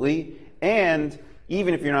remotely, and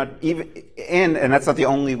even if you're not and that's not the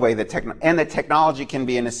only way that technology can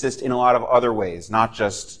be an assist in a lot of other ways, not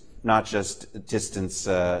just distance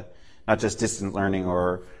learning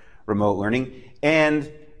or remote learning, and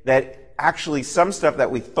that actually some stuff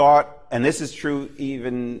that we thought, and this is true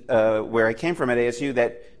even where I came from at ASU,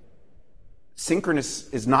 that synchronous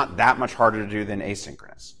is not that much harder to do than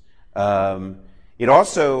asynchronous. It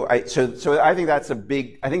also, so I think that's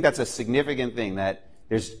a significant thing, that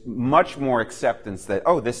there's much more acceptance that,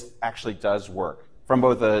 oh, this actually does work. From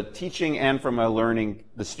both a teaching and from a learning,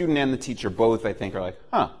 the student and the teacher both, I think, are like,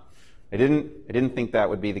 huh, I didn't think that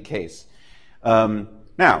would be the case.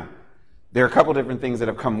 Now, there are a couple different things that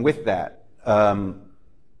have come with that.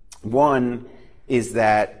 One is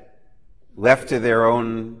that left to their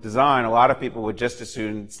own design, a lot of people would just as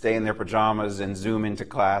soon stay in their pajamas and Zoom into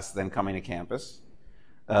class than coming to campus.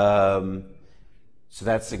 So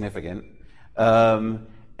that's significant.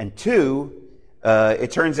 And two,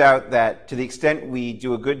 it turns out that to the extent we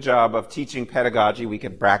do a good job of teaching pedagogy, we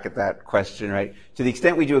could bracket that question, right? To the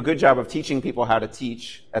extent we do a good job of teaching people how to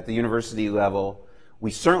teach at the university level, we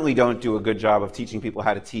certainly don't do a good job of teaching people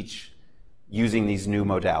how to teach using these new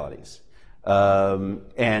modalities.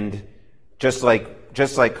 And just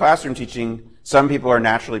like classroom teaching, some people are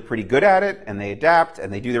naturally pretty good at it, and they adapt,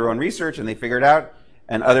 and they do their own research, and they figure it out,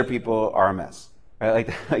 and other people are a mess. Right?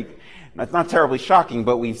 Like it's not terribly shocking,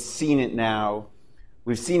 but we've seen it now.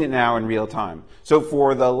 We've seen it now in real time. So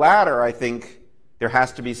for the latter, I think there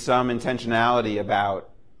has to be some intentionality about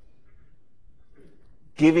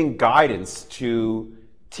giving guidance to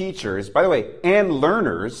teachers, by the way, and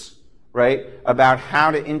learners, right, about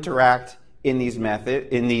how to interact in these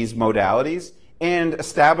modalities, and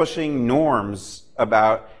establishing norms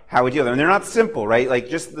about how we deal with them. And they're not simple, right? Like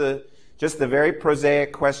just the very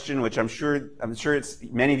prosaic question, which I'm sure it's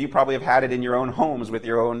many of you probably have had it in your own homes with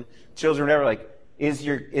your own children, whatever. Like, is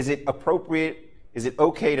it appropriate? Is it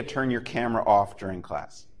okay to turn your camera off during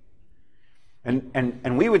class?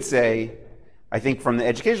 And we would say, I think from the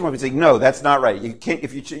education point, we say, no, that's not right. You can't,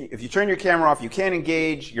 if you turn your camera off, you can't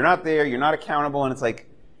engage, you're not there, you're not accountable, and it's like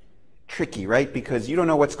tricky, right? Because you don't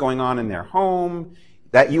know what's going on in their home,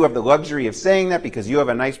 that you have the luxury of saying that because you have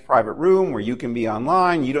a nice private room where you can be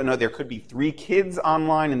online. You don't know there could be 3 kids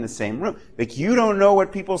online in the same room. Like, you don't know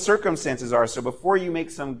what people's circumstances are. So before you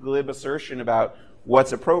make some glib assertion about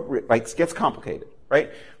what's appropriate, like, it gets complicated,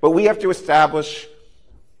 right? But we have to establish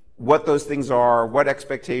what those things are, what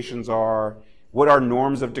expectations are, what are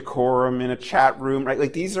norms of decorum in a chat room, right?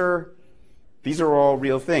 Like, these are all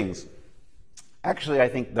real things. Actually, I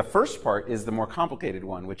think the first part is the more complicated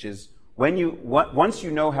one, which is once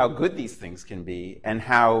you know how good these things can be and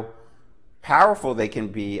how powerful they can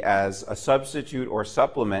be as a substitute or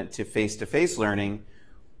supplement to face-to-face learning,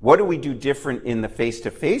 what do we do different in the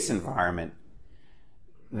face-to-face environment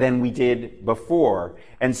than we did before?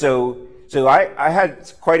 And so I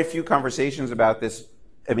had quite a few conversations about this.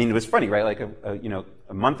 I mean, it was funny, right? Like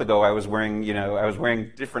a month ago, I was wearing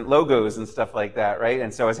different logos and stuff like that, right?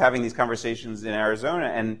 And so I was having these conversations in Arizona,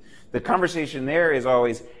 and the conversation there is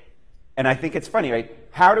always, And I think it's funny, right?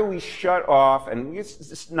 How do we shut off, and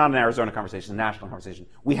it's not an Arizona conversation, it's a national conversation.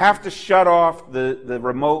 We have to shut off the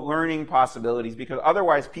remote learning possibilities because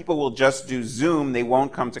otherwise people will just do Zoom, they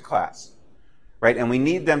won't come to class, right? And we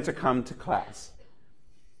need them to come to class.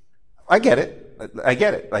 I get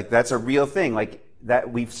it. Like, that's a real thing. Like,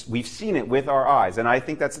 that we've seen it with our eyes. And I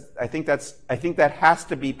think that has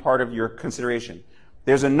to be part of your consideration.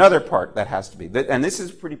 There's another part that has to be, and this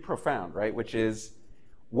is pretty profound, right? Which is,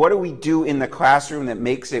 what do we do in the classroom that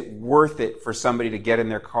makes it worth it for somebody to get in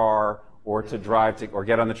their car or to drive to, or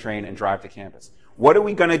get on the train and drive to campus? What are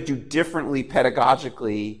we going to do differently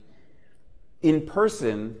pedagogically in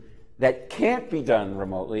person that can't be done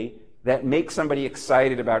remotely that makes somebody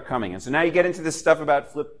excited about coming? And so now you get into this stuff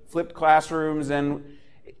about flipped classrooms, and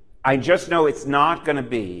I just know it's not going to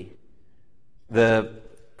be the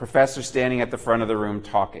professor standing at the front of the room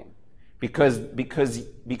talking. Because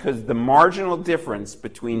the marginal difference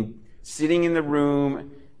between sitting in the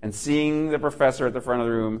room and seeing the professor at the front of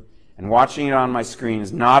the room and watching it on my screen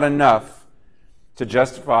is not enough to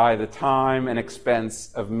justify the time and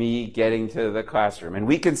expense of me getting to the classroom. And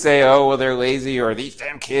we can say, oh, well, they're lazy, or these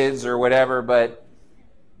damn kids, or whatever, but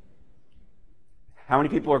how many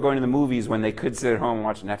people are going to the movies when they could sit at home and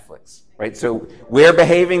watch Netflix, right? So we're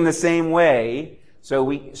behaving the same way. So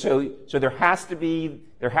there has to be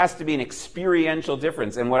an experiential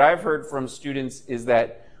difference. And what I've heard from students is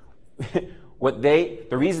that the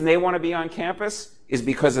reason they want to be on campus is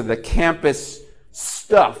because of the campus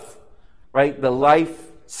stuff, right? The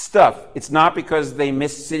life stuff. It's not because they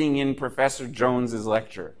miss sitting in Professor Jones's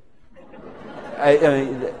lecture.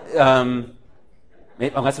 Unless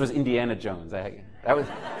it was Indiana Jones. That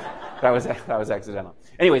was accidental.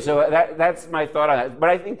 Anyway, so that's my thought on that.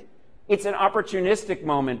 But I think it's an opportunistic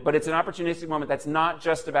moment, but it's an opportunistic moment that's not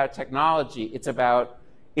just about technology. It's about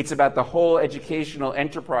the whole educational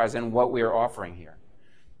enterprise and what we are offering here.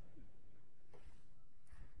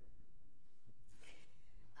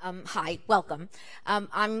 Hi, welcome.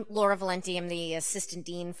 I'm Laura Valenti. I'm the Assistant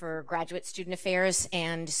Dean for Graduate Student Affairs,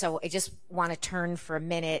 and so I just want to turn for a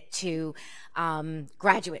minute to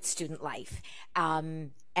graduate student life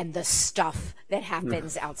and the stuff that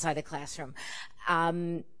happens outside the classroom.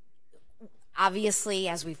 Obviously,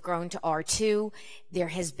 as we've grown to R2, there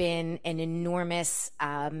has been an enormous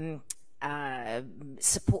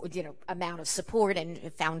support, amount of support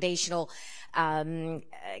and foundational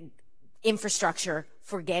infrastructure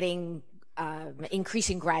for getting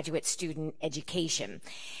increasing graduate student education.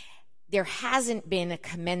 There hasn't been a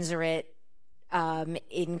commensurate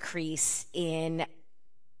increase in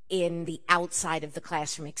the outside of the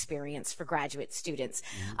classroom experience for graduate students,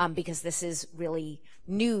 because this is really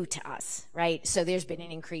new to us, right? So there's been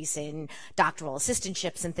an increase in doctoral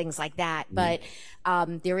assistantships and things like that, but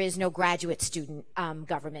there is no graduate student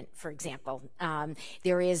government, for example.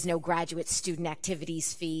 There is no graduate student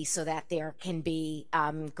activities fee so that there can be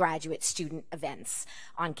graduate student events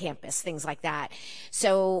on campus, things like that.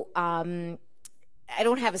 So I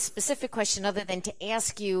don't have a specific question other than to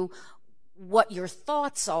ask you what your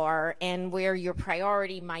thoughts are and where your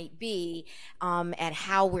priority might be at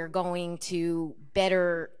how we're going to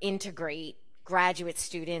better integrate graduate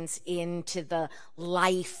students into the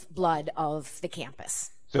lifeblood of the campus.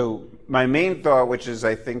 So my main thought, which is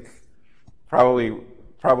I think probably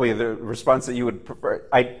the response that you would prefer,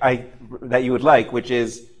 that you would like, which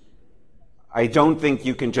is I don't think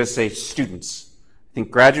you can just say students. I think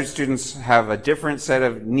graduate students have a different set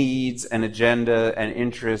of needs and agenda and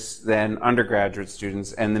interests than undergraduate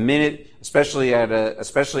students. And the minute, especially at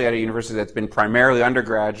a university that's been primarily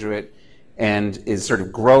undergraduate and is sort of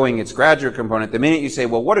growing its graduate component, the minute you say,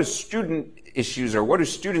 well, what are student issues or what do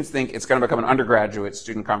students think, it's going to become an undergraduate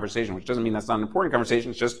student conversation, which doesn't mean that's not an important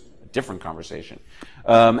conversation, it's just a different conversation.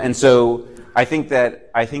 And so I think that's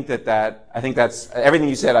everything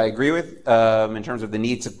you said I agree with in terms of the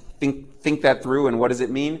need to think that through and what does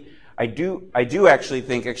it mean. I do actually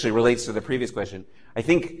think relates to the previous question. I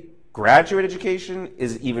think graduate education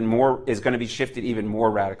is going to be shifted even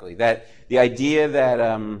more radically. That the idea that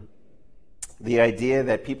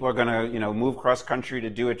people are going to move cross country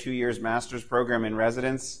to do a 2 years master's program in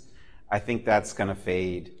residence, I think that's going to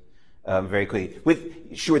fade very quickly.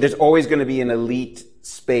 Sure, there's always going to be an elite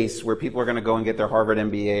space where people are going to go and get their Harvard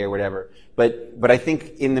MBA or whatever. But I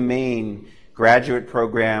think in the main, graduate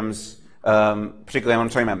programs, particularly when I'm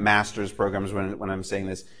talking about master's programs when I'm saying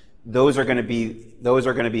this, those are going to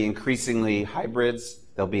be increasingly hybrids.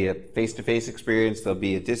 There'll be a face-to-face experience, there'll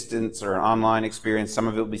be a distance or an online experience, some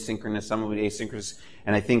of it will be synchronous, some will be asynchronous,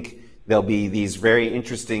 and I think there'll be these very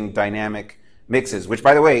interesting dynamic mixes, which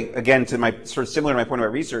by the way, again, sort of similar to my point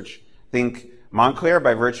about research, I think Montclair,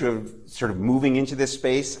 by virtue of sort of moving into this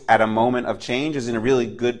space at a moment of change, is in a really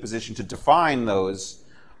good position to define those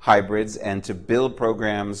hybrids and to build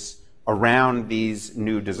programs around these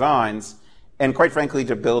new designs, and quite frankly,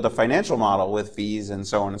 to build a financial model with fees and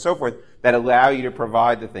so on and so forth that allow you to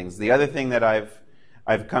provide the things. The other thing that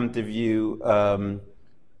I've come to view,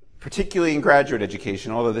 particularly in graduate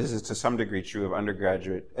education, although this is to some degree true of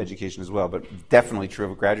undergraduate education as well, but definitely true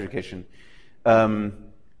of graduate education,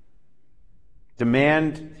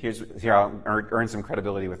 demand, here I'll earn some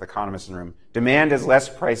credibility with economists in the room. Demand is less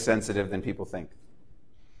price sensitive than people think,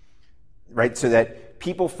 right? So that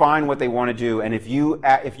people find what they want to do, and if you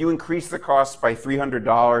increase the cost by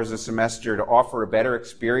 $300 a semester to offer a better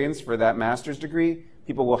experience for that master's degree,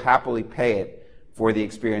 people will happily pay it for the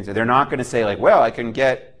experience. They're not going to say like, well, I can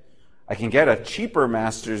get a cheaper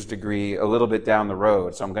master's degree a little bit down the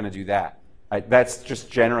road, so I'm going to do that. That's just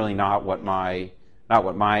generally not what my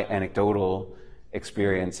anecdotal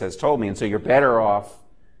experience has told me. And so you're better off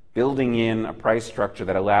building in a price structure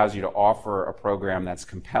that allows you to offer a program that's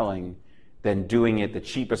compelling than doing it the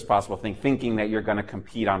cheapest possible thing, thinking that you're going to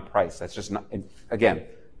compete on price. That's just not, again,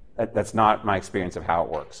 that's not my experience of how it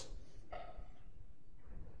works.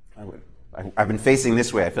 I've been facing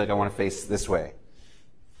this way. I feel like I want to face this way.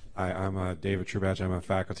 Hi, I'm David Trubach. I'm a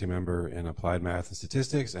faculty member in applied math and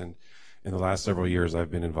statistics, and in the last several years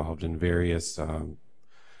I've been involved in various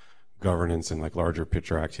governance and like larger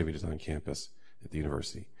picture activities on campus at the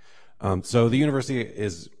university. So the university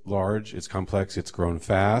is large, it's complex, it's grown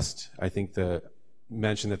fast. I think the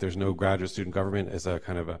mention that there's no graduate student government is a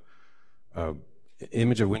kind of a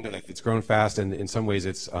image of window. Like it's grown fast, and in some ways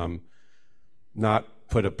it's not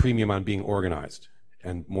put a premium on being organized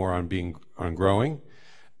and more on growing.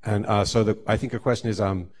 And so I think the question is,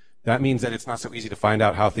 that means that it's not so easy to find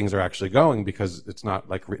out how things are actually going because it's not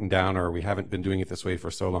like written down, or we haven't been doing it this way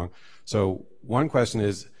for so long. So one question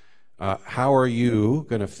is, how are you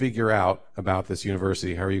going to figure out about this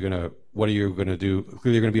university? What are you going to do?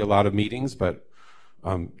 Clearly, there are going to be a lot of meetings, but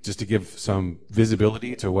just to give some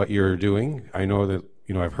visibility to what you're doing, I know that,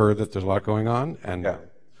 I've heard that there's a lot going on, and yeah.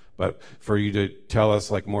 But for you to tell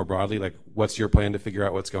us like more broadly, like what's your plan to figure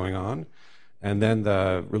out what's going on? And then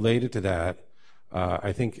related to that,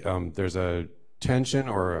 I think there's a tension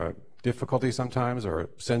or a difficulty sometimes, or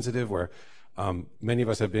sensitive, where many of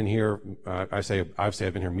us have been here. I've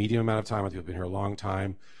been here a medium amount of time. Other people have been here a long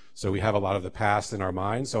time. So we have a lot of the past in our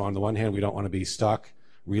minds. So on the one hand, we don't want to be stuck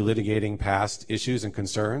relitigating past issues and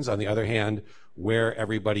concerns. On the other hand, where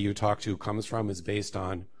everybody you talk to comes from is based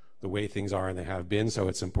on the way things are and they have been. So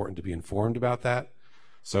it's important to be informed about that.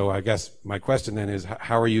 So I guess my question then is,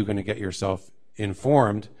 how are you going to get yourself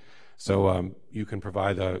informed so you can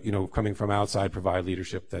provide, coming from outside, provide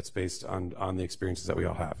leadership that's based on the experiences that we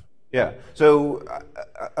all have? Yeah. So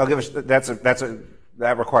I'll give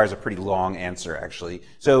that requires a pretty long answer, actually.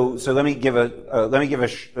 So let me give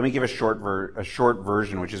a short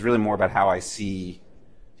version, which is really more about how I see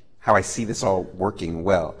this all working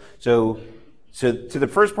well. So to the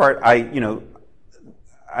first part, I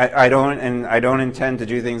don't intend to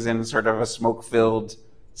do things in sort of a smoke-filled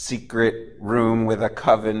secret room with a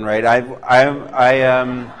coven, right? I've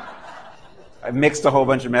mixed a whole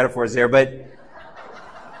bunch of metaphors there, but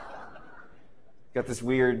got this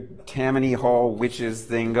weird Tammany Hall witches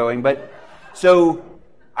thing going. But so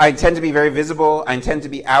I intend to be very visible. I intend to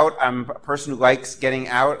be out. I'm a person who likes getting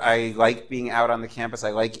out. I like being out on the campus.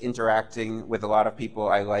 I like interacting with a lot of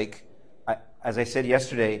people. As I said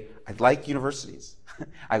yesterday, I like universities.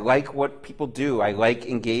 I like what people do. I like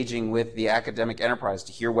engaging with the academic enterprise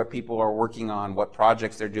to hear what people are working on, what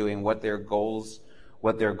projects they're doing, what their goals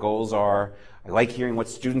are. I like hearing what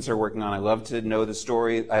students are working on. I love to know the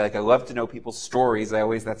story. I love to know people's stories.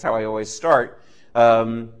 That's how I always start.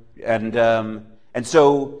 And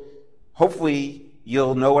so hopefully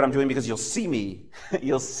you'll know what I'm doing because you'll see me.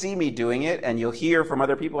 You'll see me doing it, and you'll hear from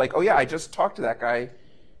other people like, oh yeah, I just talked to that guy,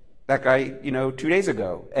 2 days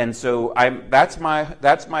ago. And so that's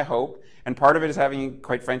my hope. And part of it is having,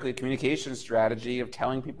 quite frankly, a communication strategy of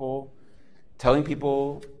telling people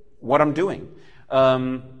what I'm doing.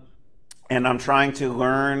 And I'm trying to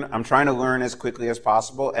learn as quickly as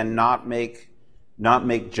possible and not make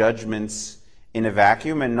judgments in a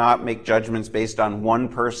vacuum, and not make judgments based on one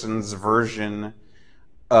person's version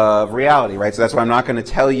of reality, right? So that's why I'm not going to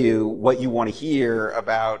tell you what you want to hear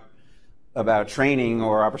about training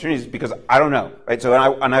or opportunities, because I don't know, right? So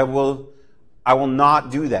I will not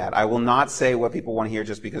do that. I will not say what people want to hear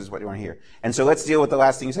just because it's what you want to hear. And so let's deal with the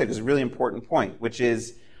last thing you said, because it's a really important point, which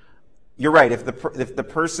is, you're right. If the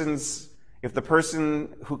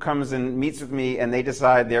person who comes and meets with me and they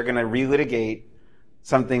decide they're going to relitigate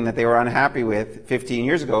something that they were unhappy with 15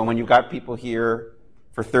 years ago. And when you've got people here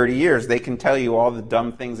for 30 years, they can tell you all the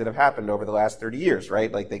dumb things that have happened over the last 30 years,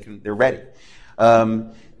 right? Like they're ready.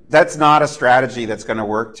 That's not a strategy that's going to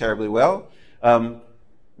work terribly well.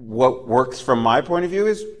 What works from my point of view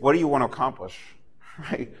is, what do you want to accomplish,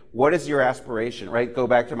 right? What is your aspiration, right? Go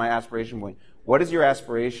back to my aspiration point. What is your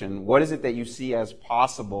aspiration? What is it that you see as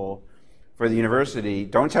possible for the university?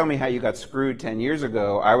 Don't tell me how you got screwed 10 years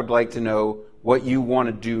ago. I would like to know what you want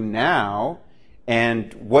to do now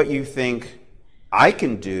and what you think I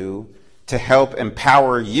can do to help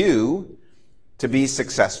empower you to be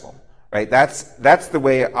successful, right? That's the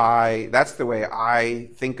way I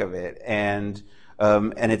think of it, and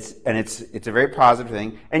it's a very positive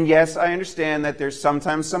thing. And yes, I understand that there's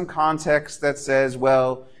sometimes some context that says,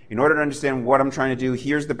 well, in order to understand what I'm trying to do,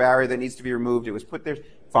 here's the barrier that needs to be removed. It was put there.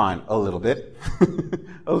 Fine, a little bit,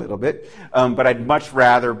 a little bit. But I'd much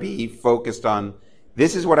rather be focused on,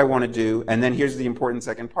 this is what I want to do, and then here's the important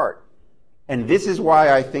second part. And this is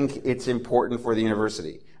why I think it's important for the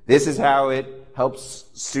university. This is how it helps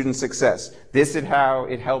student success. This is how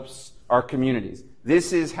it helps our communities.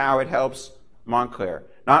 This is how it helps Montclair.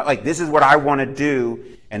 Not like, this is what I want to do,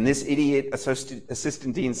 and this idiot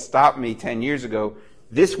assistant dean stopped me 10 years ago.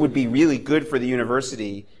 This would be really good for the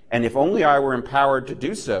university, and if only I were empowered to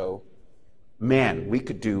do so, man, we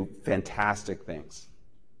could do fantastic things.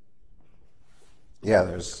 Yeah,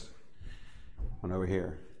 there's one over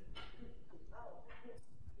here.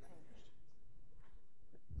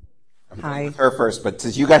 Hi. Her first, but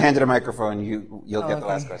since you got handed a microphone, you'll get the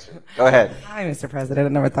last question. Go ahead. Hi, Mr. President. I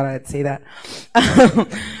never thought I'd say that.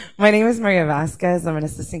 My name is Maria Vasquez. I'm an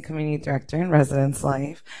assistant community director in residence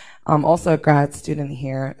life. I'm also a grad student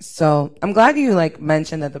here. So I'm glad you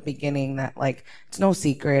mentioned at the beginning that it's no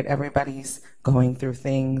secret everybody's going through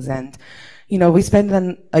things, and we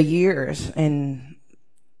spend a year in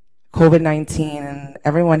COVID-19, and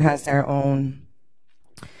everyone has their own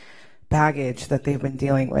baggage that they've been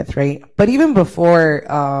dealing with, right? But even before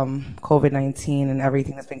COVID-19 and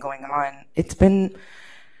everything that's been going on, it's been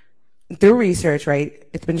through research, right?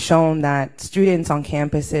 It's been shown that students on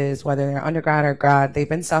campuses, whether they're undergrad or grad, they've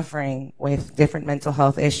been suffering with different mental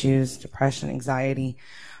health issues, depression, anxiety,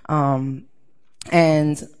 and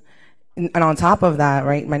on top of that,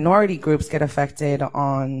 right, minority groups get affected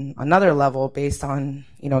on another level based on,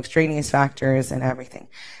 extraneous factors and everything.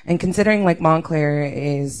 And considering Montclair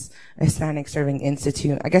is a Hispanic Serving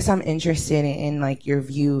Institute, I guess I'm interested in your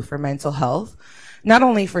view for mental health, not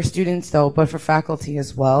only for students though, but for faculty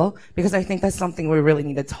as well, because I think that's something we really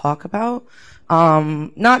need to talk about.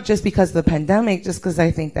 Not just because of the pandemic, just because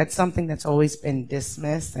I think that's something that's always been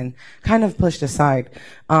dismissed and kind of pushed aside.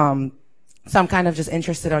 So I'm kind of just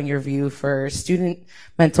interested on your view for student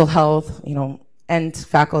mental health, and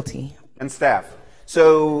faculty. And staff.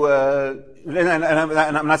 So,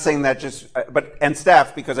 and I'm not saying that and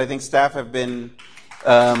staff, because I think staff have been,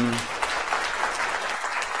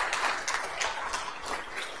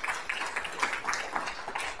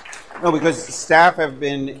 no, because staff have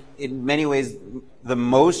been, in many ways, the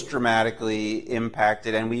most dramatically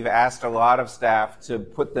impacted, and we've asked a lot of staff to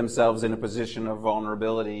put themselves in a position of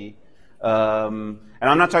vulnerability. And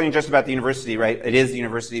I'm not talking just about the university, right? It is the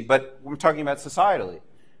university, but we're talking about societally,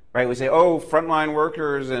 right? We say, oh, frontline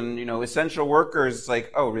workers and, essential workers. It's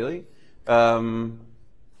like, oh, really? How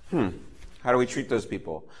do we treat those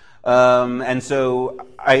people? And so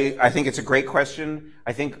I think it's a great question.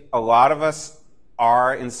 I think a lot of us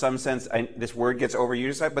are, in some sense, this word gets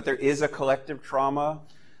overused, but there is a collective trauma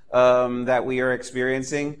that we are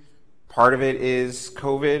experiencing. Part of it is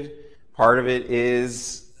COVID. Part of it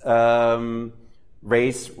is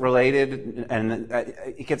race-related, and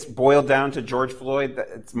it gets boiled down to George Floyd.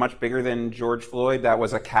 It's much bigger than George Floyd. That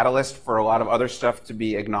was a catalyst for a lot of other stuff to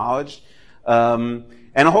be acknowledged, and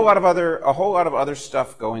a whole lot of other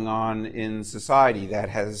stuff going on in society that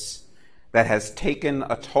has taken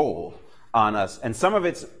a toll on us. And some of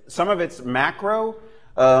it's macro,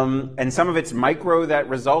 and some of it's micro that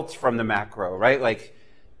results from the macro, right?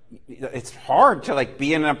 It's hard to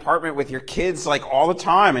be in an apartment with your kids all the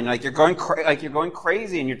time, and you're going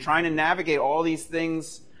crazy, and you're trying to navigate all these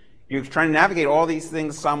things. You're trying to navigate all these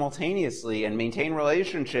things simultaneously and maintain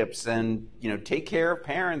relationships and take care of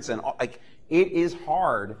parents, and it is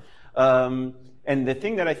hard. And the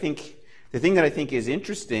thing that I think is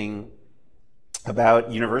interesting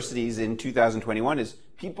about universities in 2021 is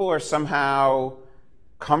people are somehow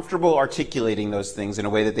comfortable articulating those things in a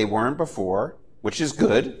way that they weren't before, which is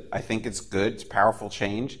good. I think it's good. It's powerful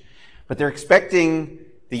change. But they're expecting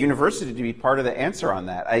the university to be part of the answer on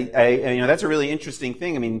that. That's a really interesting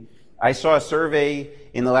thing. I mean, I saw a survey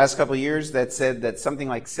in the last couple of years that said that something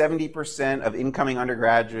like 70% of incoming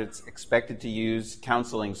undergraduates expected to use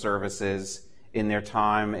counseling services in their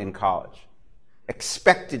time in college.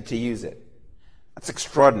 Expected to use it. That's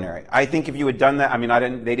extraordinary. I think if you had done that, I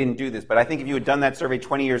mean, they didn't do this, but I think if you had done that survey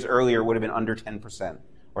 20 years earlier, it would have been under 10%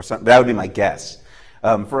 or something. That would be my guess,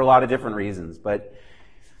 for a lot of different reasons. But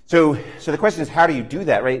so the question is, how do you do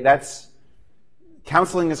that, right?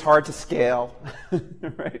 Counseling is hard to scale,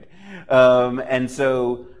 right? And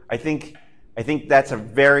so I think that's a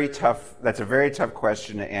very tough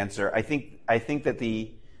question to answer. I think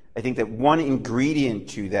that one ingredient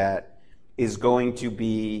to that is going to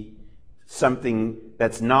be something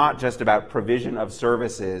that's not just about provision of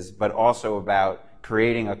services, but also about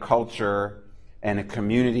creating a culture and a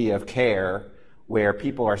community of care where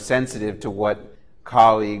people are sensitive to what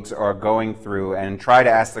colleagues are going through, and try to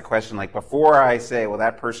ask the question, like, before I say, well,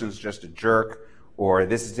 that person's just a jerk or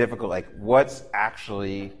this is difficult, like, what's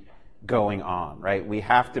actually going on, right? We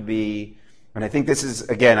have to be, and I think this is,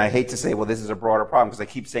 again, I hate to say, well, this is a broader problem because I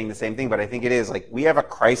keep saying the same thing, but I think it is, like, we have a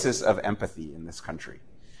crisis of empathy in this country.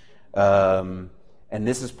 And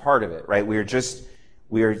this is part of it, right?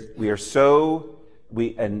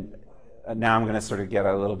 And now I'm going to sort of get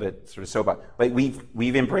a little bit sort of soapbox. Like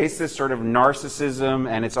we've embraced this sort of narcissism,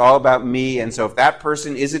 and it's all about me. And so if that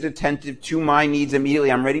person isn't attentive to my needs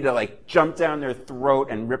immediately, I'm ready to like jump down their throat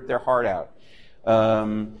and rip their heart out.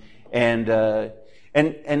 And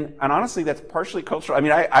honestly, that's partially cultural. I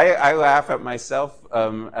mean, I laugh at myself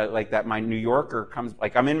like that. My New Yorker comes,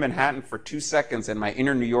 like I'm in Manhattan for 2 seconds, and my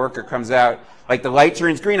inner New Yorker comes out. Like the light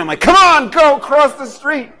turns green, I'm like, come on, go cross the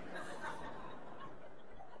street.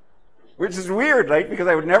 Which is weird, right? Because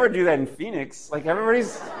I would never do that in Phoenix. Like everybody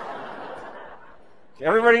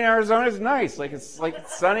in Arizona is nice. Like it's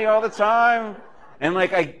sunny all the time. And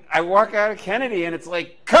like I walk out of Kennedy and it's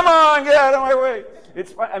like, come on, get out of my way.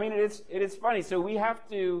 It's fun. I mean, it is funny. So we have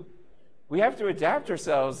to adapt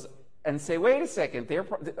ourselves and say, wait a second,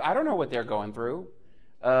 I don't know what they're going through,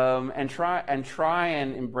 and try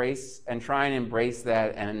and embrace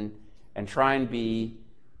that and try and be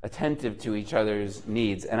attentive to each other's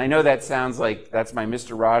needs. And I know that sounds like that's my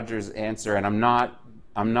Mr. Rogers answer, and I'm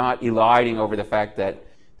not eliding over the fact that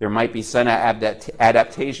there might be some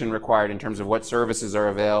adaptation required in terms of what services are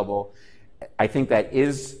available. I think that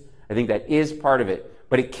is part of it.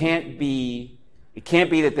 But it can't be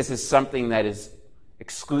that this is something that is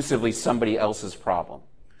exclusively somebody else's problem,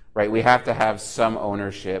 right? We have to have some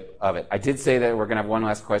ownership of it. I did say that we're going to have one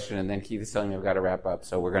last question, and then Keith is telling me we've got to wrap up,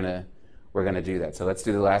 so we're going to do that. So let's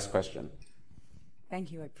do the last question.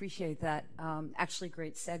 Thank you. I appreciate that. Actually,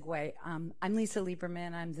 great segue. I'm Lisa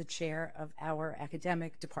Lieberman. I'm the chair of our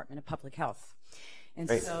academic Department of Public Health. And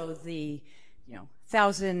Great. So the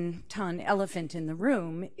 1,000-ton elephant in the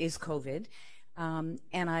room is COVID.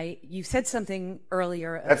 And you said something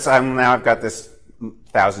earlier. Now I've got this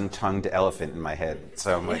 1,000-tongued elephant in my head.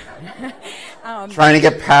 So I'm like trying to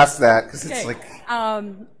get past that because it's like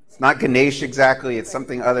it's not Ganesh exactly. It's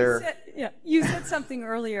something other. You said something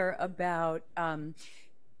earlier about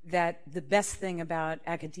that the best thing about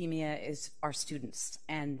academia is our students,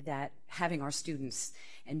 and that having our students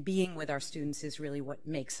and being with our students is really what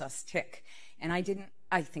makes us tick. And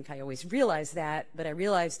I think I always realized that, but I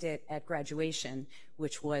realized it at graduation,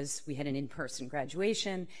 which was, we had an in-person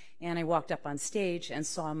graduation, and I walked up on stage and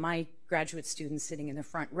saw my graduate students sitting in the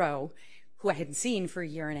front row, who I hadn't seen for a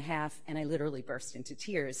year and a half, and I literally burst into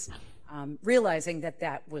tears, realizing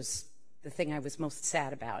that was the thing I was most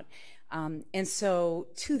sad about. And so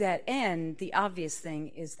to that end, the obvious thing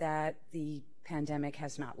is that the pandemic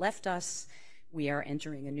has not left us. We are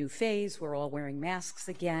entering a new phase. We're all wearing masks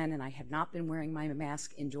again, and I have not been wearing my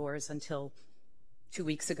mask indoors until 2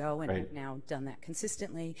 weeks ago, and right. I've now done that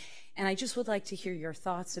consistently. And I just would like to hear your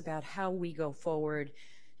thoughts about how we go forward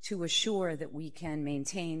to assure that we can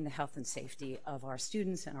maintain the health and safety of our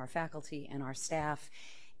students and our faculty and our staff,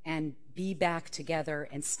 and be back together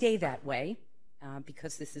and stay that way,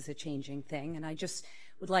 because this is a changing thing. And I just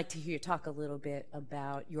would like to hear you talk a little bit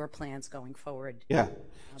about your plans going forward. Yeah.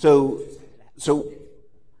 So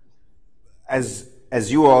as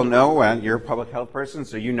you all know, and you're a public health person,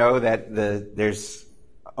 so you know that there's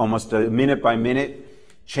almost a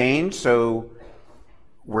minute-by-minute change. So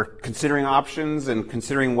we're considering options and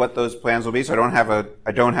considering what those plans will be. So I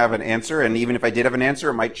don't have an answer, and even if I did have an answer,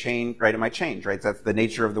 it might change. Right, it might change. Right, that's the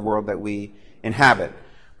nature of the world that we inhabit.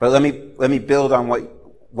 But let me build on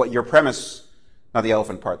what your premise, not the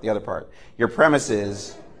elephant part, the other part. Your premise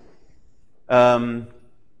is, and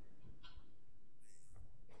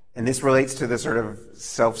this relates to the sort of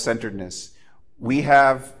self-centeredness. We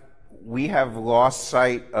have we have lost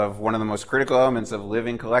sight of one of the most critical elements of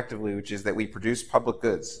living collectively, which is that we produce public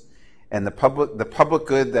goods. And the public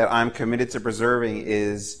good that I'm committed to preserving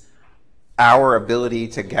is our ability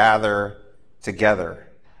to gather together.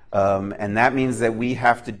 And that means that we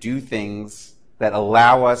have to do things that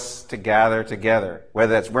allow us to gather together,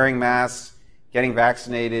 whether that's wearing masks, getting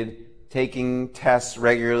vaccinated, taking tests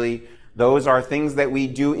regularly. Those are things that we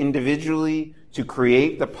do individually to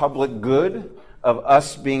create the public good of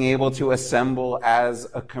us being able to assemble as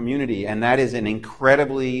a community. And that is an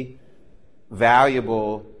incredibly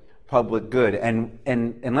valuable public good. And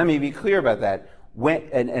let me be clear about that.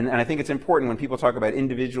 And I think it's important when people talk about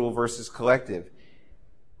individual versus collective.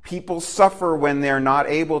 People suffer when they're not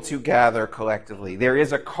able to gather collectively. There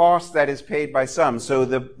is a cost that is paid by some. So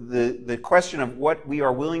the question of what we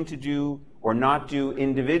are willing to do or not do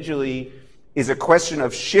individually is a question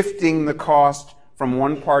of shifting the cost from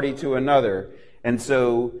one party to another. And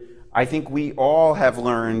so I think we all have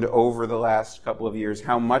learned over the last couple of years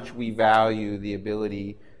how much we value the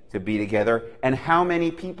ability to be together and how many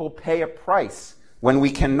people pay a price when we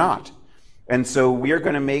cannot. And so we are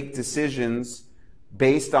going to make decisions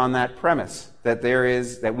based on that premise, that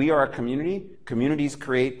we are a community, communities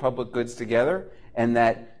create public goods together, and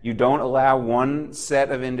that you don't allow one set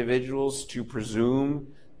of individuals to presume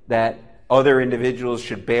that other individuals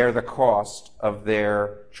should bear the cost of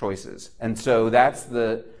their choices. And so that's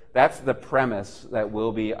the premise that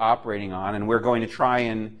we'll be operating on, and we're going to try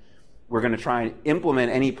and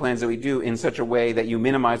implement any plans that we do in such a way that you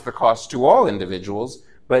minimize the cost to all individuals.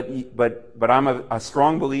 But I'm a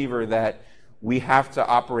strong believer that we have to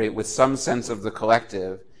operate with some sense of the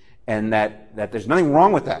collective, and that there's nothing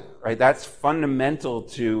wrong with that, right? That's fundamental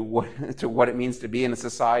to what it means to be in a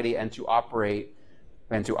society and to operate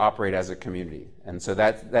as a community. And so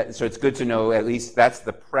so it's good to know at least that's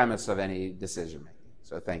the premise of any decision making.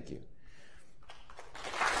 So thank you.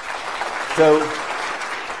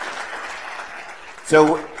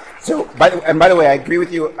 By the way, I agree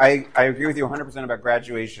with you. I agree with you 100% about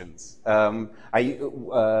graduations. When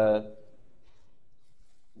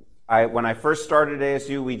I first started at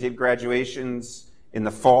ASU, we did graduations in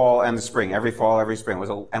the fall and the spring, every fall, every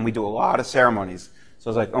spring. And we do a lot of ceremonies. So I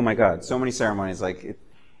was like, oh my God, so many ceremonies.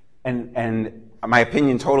 And my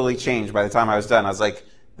opinion totally changed by the time I was done. I was like,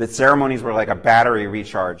 the ceremonies were like a battery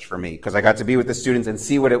recharge for me because I got to be with the students and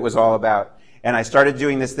see what it was all about. And I started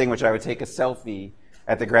doing this thing, which I would take a selfie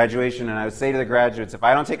at the graduation, and I would say to the graduates, if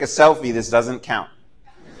I don't take a selfie, this doesn't count.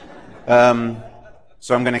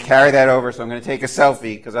 So I'm going to carry that over, so I'm going to take a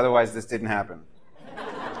selfie, because otherwise this didn't happen.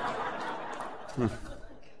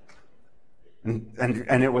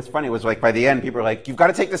 And it was funny. It was like by the end, people were like, you've got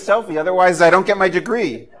to take the selfie, otherwise I don't get my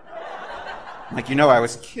degree. I'm like, I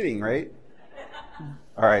was kidding, right?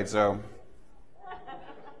 All right, all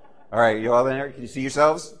right, you all in there? Can you see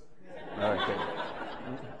yourselves? All right, good.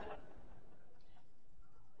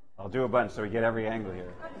 I'll do a bunch so we get every angle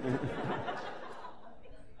here.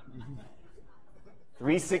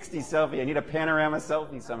 360 selfie. I need a panorama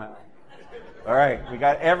selfie somehow. All right, we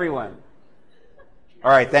got everyone.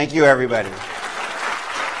 All right, thank you, everybody.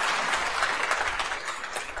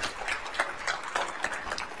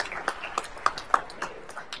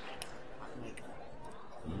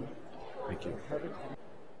 Thank you.